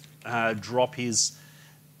can drop his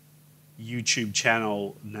YouTube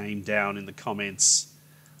channel name down in the comments.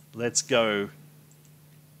 Let's go.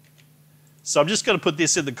 So I'm just going to put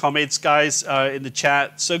this in the comments, guys, in the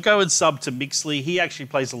chat. So go and sub to Mixley. He actually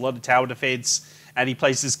plays a lot of tower defense, and he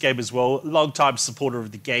plays this game as well. Long-time supporter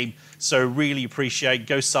of the game, so really appreciate.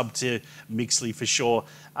 Go sub to Mixley for sure.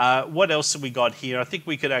 What else have we got here? I think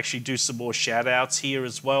we could actually do some more shout-outs here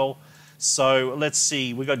as well. So let's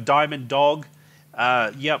see. We got Diamond Dog.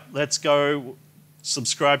 Yep, let's go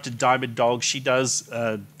subscribe to Diamond Dog. She does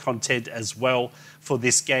content as well for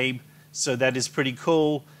this game, so that is pretty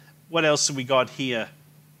cool. What else have we got here?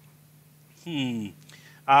 The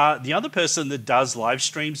other person that does live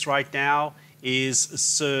streams right now is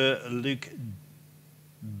Sir Luke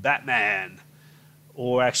Batman.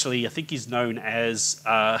 Or actually, I think he's known as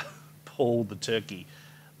Paul the Turkey.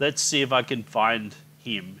 Let's see if I can find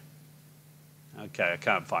him. Okay, I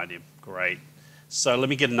can't find him. Great. So let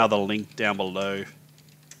me get another link down below.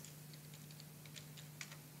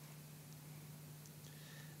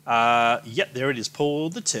 Yep, there it is, Paul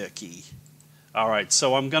the Turkey. All right,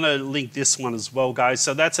 so I'm going to link this one as well, guys.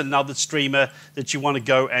 So that's another streamer that you want to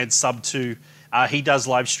go and sub to. He does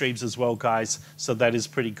live streams as well, guys, so that is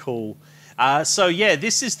pretty cool. So, yeah,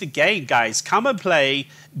 this is the game, guys. Come and play.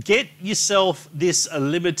 Get yourself this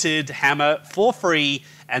limited hammer for free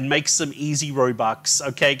and make some easy Robux.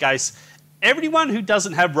 Okay, guys? Everyone who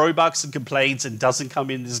doesn't have Robux and complains and doesn't come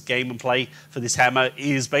in this game and play for this hammer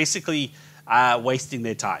is basically wasting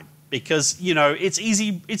their time. Because, you know, it's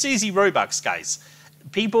easy Robux, guys.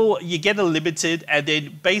 People, you get a limited and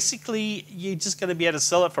then basically you're just going to be able to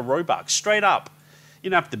sell it for Robux, straight up. You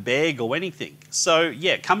don't have to beg or anything. So,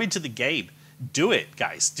 yeah, come into the game. Do it,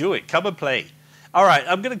 guys. Do it. Come and play. All right,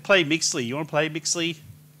 I'm going to play Mixley. You want to play Mixley?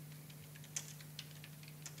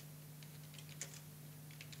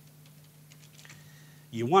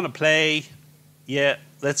 You want to play? Yeah,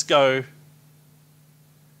 let's go.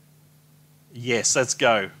 Yes, let's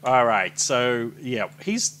go. All right. So, yeah,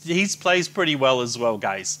 he's plays pretty well as well,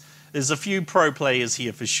 guys. There's a few pro players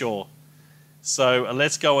here for sure. So,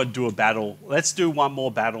 let's go and do a battle. Let's do one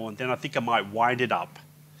more battle, and then I think I might wind it up.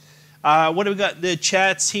 What do we got? The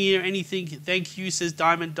chats here. Anything? Thank you, says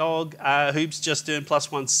Diamond Dog. Hoops just earned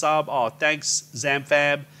 +1 sub. Oh, thanks,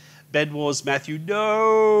 Zamfab. Bed Wars, Matthew.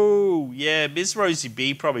 No! Yeah, Miss Rosie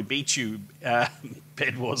B probably beat you,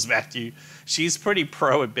 Bed Wars, Matthew. She's pretty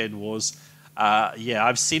pro at Bed Wars. Yeah,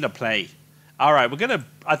 I've seen her play. All right,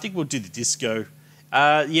 I think we'll do the disco.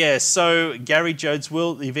 Yeah, so Gary Jones,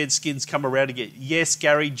 will the event skins come around again? Yes,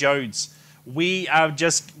 Gary Jones. We've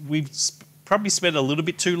probably spent a little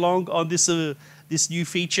bit too long on this new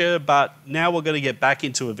feature, but now we're going to get back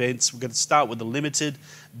into events. We're going to start with the limited.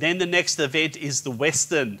 Then the next event is the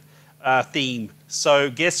Western theme. So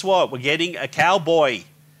guess what? We're getting a cowboy.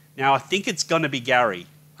 Now, I think it's going to be Gary.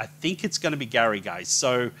 I think it's going to be Gary, guys.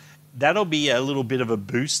 So that'll be a little bit of a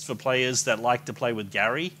boost for players that like to play with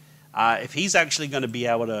Gary. If he's actually going to be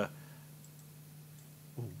able to...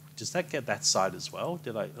 Ooh, does that get that side as well?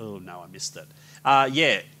 Oh, no, I missed it.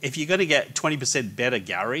 Yeah, if you're going to get 20% better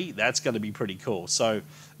Gary, that's going to be pretty cool. So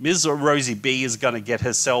Ms. Rosie B is going to get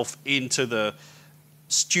herself into the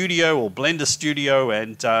studio or Blender studio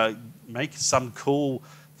and make some cool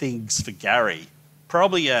things for Gary.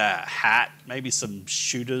 Probably a hat, maybe some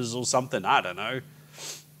shooters or something. I don't know.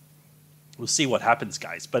 We'll see what happens,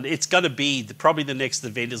 guys. But it's going to be, probably the next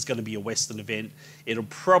event is going to be a Western event. It'll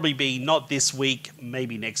probably be not this week,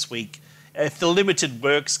 maybe next week. If the limited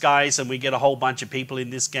works, guys, and we get a whole bunch of people in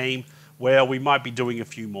this game, well, we might be doing a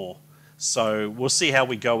few more. So we'll see how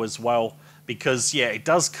we go as well. Because, yeah, it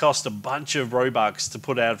does cost a bunch of Robux to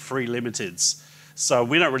put out free limiteds. So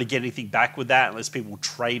we don't really get anything back with that unless people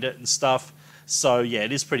trade it and stuff. So, yeah,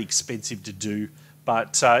 it is pretty expensive to do.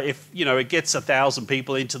 But if, you know, it gets 1,000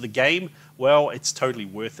 people into the game, well, it's totally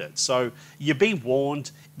worth it. So you're being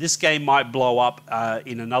warned. This game might blow up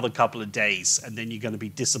in another couple of days, and then you're going to be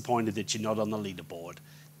disappointed that you're not on the leaderboard.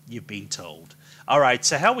 You've been told. All right,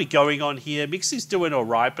 so how are we going on here? Mixie's doing all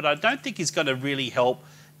right, but I don't think he's going to really help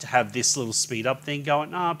to have this little speed up thing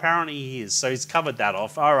going. No, apparently he is. So he's covered that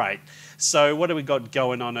off. All right. So what do we got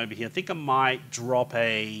going on over here? I think I might drop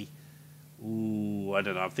a... Ooh, I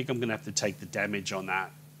don't know. I think I'm going to have to take the damage on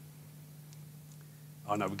that.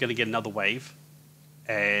 Oh no, we're going to get another wave.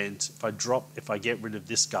 And if I get rid of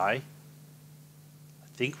this guy, I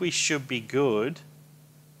think we should be good.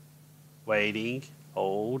 Waiting,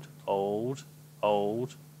 hold.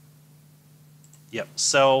 Yep,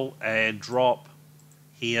 sell and drop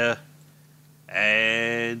here.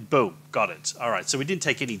 And boom, got it. All right, so we didn't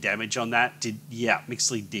take any damage on that. Yeah,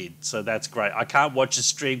 Mixley did, so that's great. I can't watch a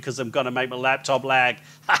stream because I'm going to make my laptop lag.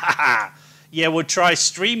 Yeah, we'll try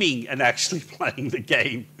streaming and actually playing the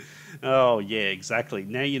game. Oh, yeah, exactly.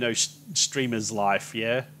 Now you know streamer's life,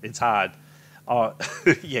 yeah? It's hard. Oh,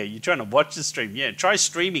 yeah, you're trying to watch the stream. Yeah, try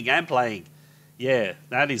streaming and playing. Yeah,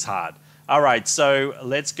 that is hard. All right, so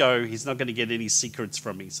let's go. He's not going to get any secrets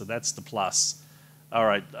from me, so that's the plus. All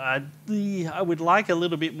right, I would like a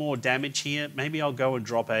little bit more damage here. Maybe I'll go and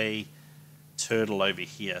drop a turtle over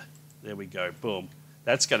here. There we go, boom.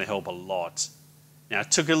 That's going to help a lot. Now, it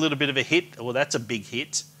took a little bit of a hit. Well, that's a big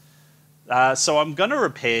hit. So I'm going to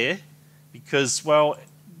repair because, well,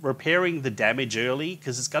 repairing the damage early,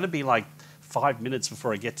 because it's going to be like 5 minutes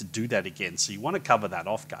before I get to do that again. So you want to cover that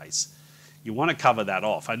off, guys. You want to cover that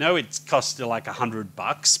off. I know it's cost you like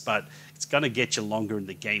 $100, but it's going to get you longer in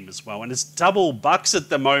the game as well. And it's double bucks at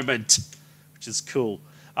the moment, which is cool.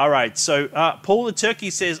 All right, so Paul the Turkey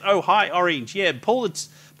says, oh, hi, Orange. Yeah, Paul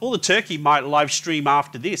the Turkey might live stream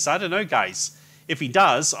after this. I don't know, guys. If he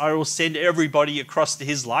does, I will send everybody across to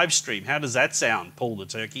his live stream. How does that sound, Paul the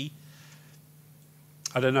Turkey?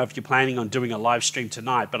 I don't know if you're planning on doing a live stream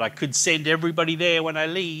tonight, but I could send everybody there when I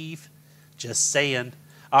leave. Just saying.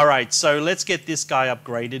 All right, so let's get this guy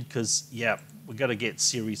upgraded because, yeah, we've got to get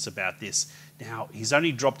serious about this. Now, he's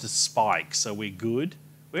only dropped a spike, so we're good.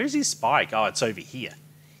 Where's his spike? Oh, it's over here.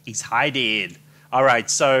 He's hiding. All right,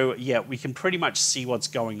 so, yeah, we can pretty much see what's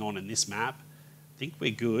going on in this map. I think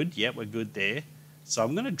we're good. Yeah, we're good there. So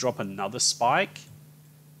I'm going to drop another spike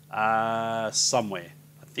somewhere.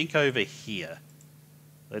 I think over here.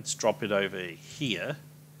 Let's drop it over here.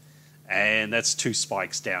 And that's 2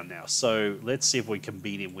 spikes down now. So let's see if we can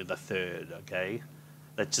beat him with a third, okay?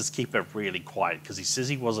 Let's just keep it really quiet because he says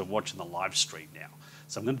he wasn't watching the live stream now.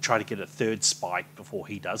 So I'm going to try to get a third spike before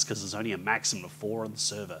he does because there's only a maximum of 4 on the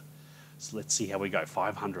server. So let's see how we go.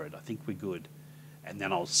 500. I think we're good. And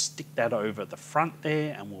then I'll stick that over at the front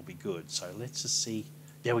there and we'll be good. So let's just see.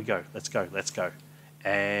 There we go. Let's go. Let's go.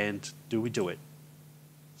 And do we do it?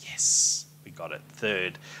 Yes. We got it,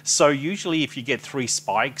 third. So usually if you get 3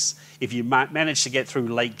 spikes, if you manage to get through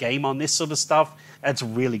late game on this sort of stuff, that's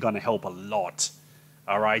really going to help a lot.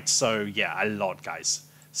 All right, so yeah, a lot, guys.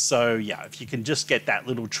 So yeah, if you can just get that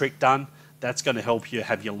little trick done, that's going to help you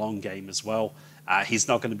have your long game as well. He's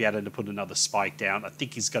not going to be able to put another spike down. I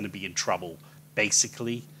think he's going to be in trouble,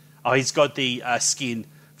 basically. Oh, he's got the skin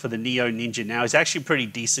for the Neo Ninja now. He's actually pretty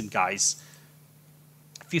decent, guys.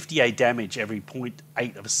 58 damage every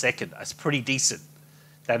 0.8 of a second. That's pretty decent.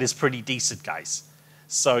 That is pretty decent, guys.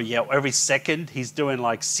 So yeah, every second he's doing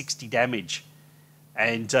like 60 damage.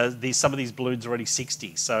 And some of these balloons are already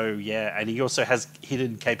 60. So yeah, and he also has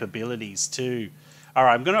hidden capabilities too. All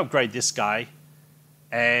right, I'm going to upgrade this guy.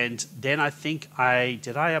 And then I think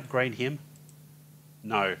did I upgrade him?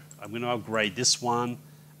 No, I'm going to upgrade this one.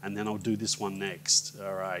 And then I'll do this one next.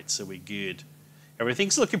 All right, so we're good.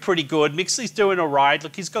 Everything's looking pretty good. Mixley's doing all right.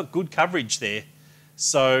 Look, he's got good coverage there.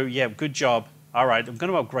 So, yeah, good job. All right, I'm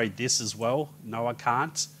going to upgrade this as well. No, I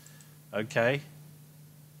can't. Okay.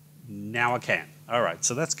 Now I can. All right,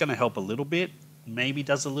 so that's going to help a little bit. Maybe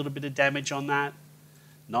does a little bit of damage on that.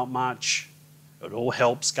 Not much. It all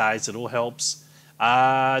helps, guys. It all helps.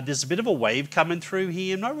 There's a bit of a wave coming through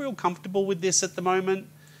here. I'm not real comfortable with this at the moment.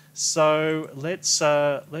 So let's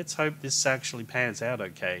hope this actually pans out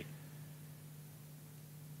okay.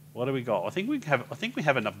 What do we got? I think we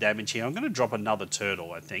have enough damage here. I'm going to drop another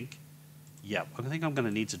turtle, I think. Yeah, I think I'm going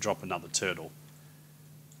to need to drop another turtle.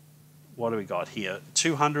 What do we got here?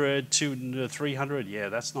 200, 300. Yeah,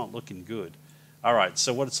 that's not looking good. All right,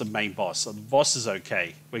 so what's the main boss? So the boss is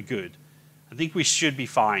okay. We're good. I think we should be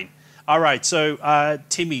fine. All right, so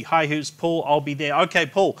Timmy, hi, who's Paul? I'll be there. Okay,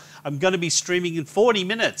 Paul, I'm going to be streaming in 40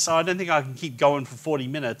 minutes. So I don't think I can keep going for 40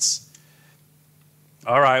 minutes.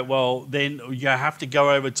 All right, well, then you have to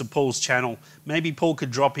go over to Paul's channel. Maybe Paul could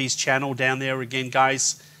drop his channel down there again,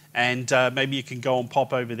 guys, and maybe you can go and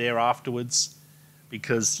pop over there afterwards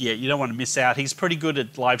because, yeah, you don't want to miss out. He's pretty good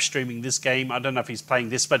at live streaming this game. I don't know if he's playing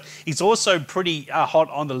this, but he's also pretty hot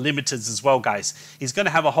on the limiteds as well, guys. He's going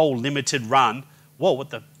to have a whole limited run. Whoa, what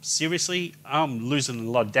the? Seriously? I'm losing a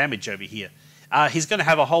lot of damage over here. He's going to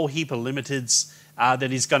have a whole heap of limiteds that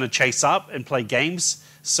he's going to chase up and play games.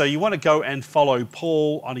 So you want to go and follow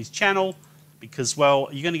Paul on his channel because, well,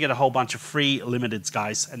 you're going to get a whole bunch of free limiteds,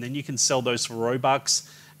 guys, and then you can sell those for Robux.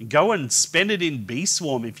 Go and spend it in Bee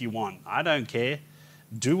Swarm if you want. I don't care.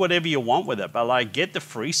 Do whatever you want with it, but like get the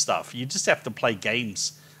free stuff. You just have to play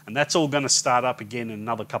games, and that's all going to start up again in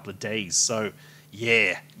another couple of days. So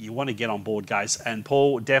yeah, you want to get on board, guys. And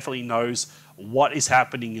Paul definitely knows what is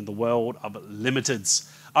happening in the world of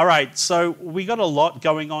limiteds. All right, so we got a lot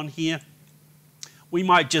going on here. We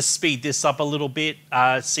might just speed this up a little bit,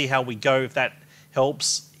 see how we go, if that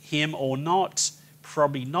helps him or not.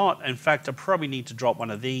 Probably not. In fact, I probably need to drop one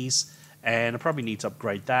of these, and I probably need to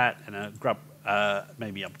upgrade that, and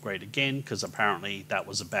maybe upgrade again, because apparently that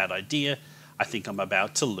was a bad idea. I think I'm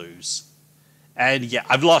about to lose. And yeah,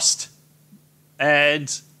 I've lost.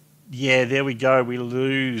 And yeah, there we go, we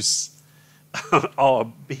lose.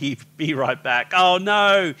 Oh, be right back. Oh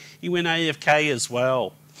no, he went AFK as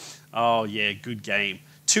well. Oh yeah, good game.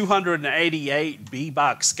 288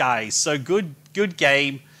 B-Bucks, guys. So good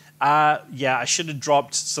game. Yeah, I should have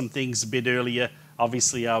dropped some things a bit earlier.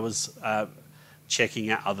 Obviously, I was checking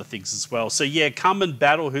out other things as well. So yeah, come and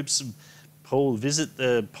battle Hoops and Paul. Visit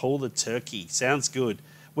the Paul the Turkey. Sounds good.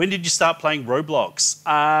 When did you start playing Roblox?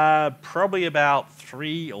 Probably about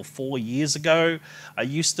 3 or 4 years ago. I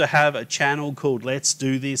used to have a channel called Let's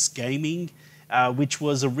Do This Gaming, which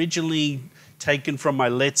was originally taken from my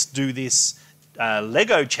Let's Do This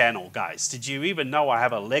Lego channel, guys. Did you even know I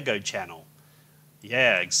have a Lego channel?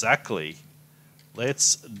 Yeah, exactly.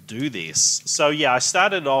 Let's do this. So yeah, I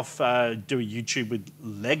started off doing YouTube with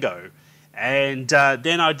Lego, and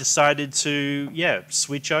then I decided to, yeah,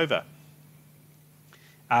 switch over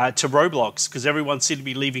to Roblox because everyone seemed to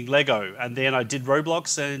be leaving Lego, and then I did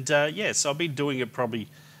Roblox, and yeah, so I've been doing it probably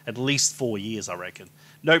at least 4 years, I reckon.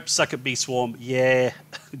 Nope, suck at Bee Swarm. Yeah,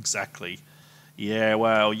 exactly. Yeah,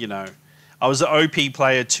 well, you know, I was an OP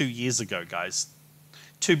player 2 years ago, guys.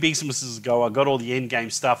 2 Beastmasses ago, I got all the end game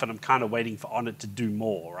stuff, and I'm kind of waiting on it to do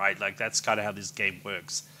more, right? Like, that's kind of how this game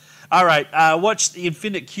works. All right, watch the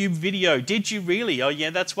Infinite Cube video. Did you really? Oh, yeah,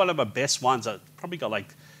 that's one of my best ones. I probably got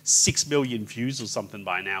like 6 million views or something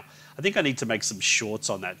by now. I think I need to make some shorts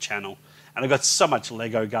on that channel. And I got so much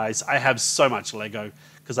Lego, guys. I have so much Lego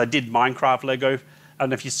because I did Minecraft Lego. I don't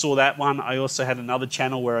know if you saw that one. I also had another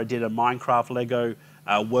channel where I did a Minecraft Lego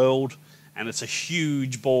world, and it's a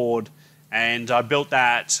huge board. And I built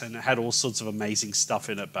that, and it had all sorts of amazing stuff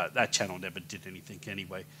in it, but that channel never did anything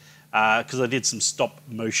anyway, because I did some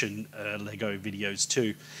stop-motion Lego videos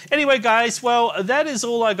too. Anyway, guys, well, that is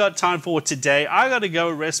all I got time for today. I got to go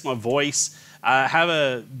rest my voice,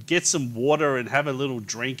 get some water and have a little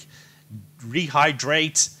drink,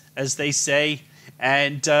 rehydrate, as they say.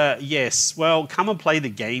 And yes, well, come and play the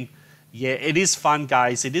game. Yeah, it is fun,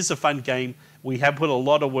 guys. It is a fun game. We have put a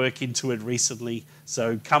lot of work into it recently,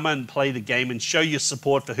 so come and play the game and show your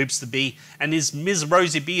support for Hoops the Bee and his Ms.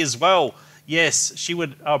 Rosie B as well. Yes, she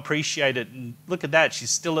would appreciate it. And look at that,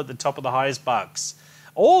 she's still at the top of the highest bucks.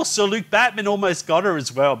 Also, Luke Batman almost got her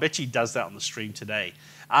as well. I bet she does that on the stream today.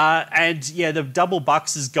 And yeah, the double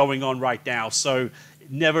bucks is going on right now, so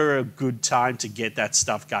never a good time to get that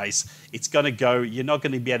stuff, guys. It's going to go, you're not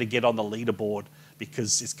going to be able to get on the leaderboard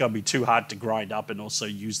because it's going to be too hard to grind up and also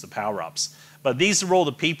use the power-ups. But these are all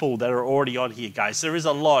the people that are already on here, guys. There is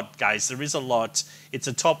a lot, guys. There is a lot. It's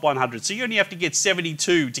a top 100. So you only have to get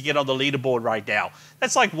 72 to get on the leaderboard right now.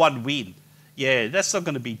 That's like 1 win. Yeah, that's not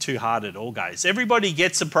going to be too hard at all, guys. Everybody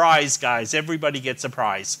gets a prize, guys. Everybody gets a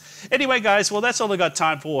prize. Anyway, guys, well, that's all I got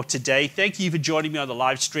time for today. Thank you for joining me on the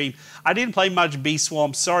live stream. I didn't play much Bee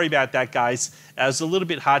Swarm. Sorry about that, guys. It was a little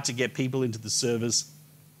bit hard to get people into the servers.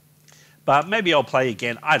 But maybe I'll play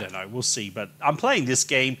again. I don't know. We'll see. But I'm playing this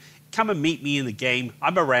game. Come and meet me in the game.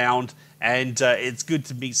 I'm around, and it's good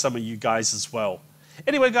to meet some of you guys as well.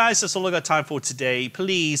 Anyway, guys, that's all I got time for today.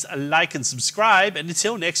 Please like and subscribe, and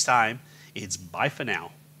until next time, it's bye for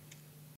now.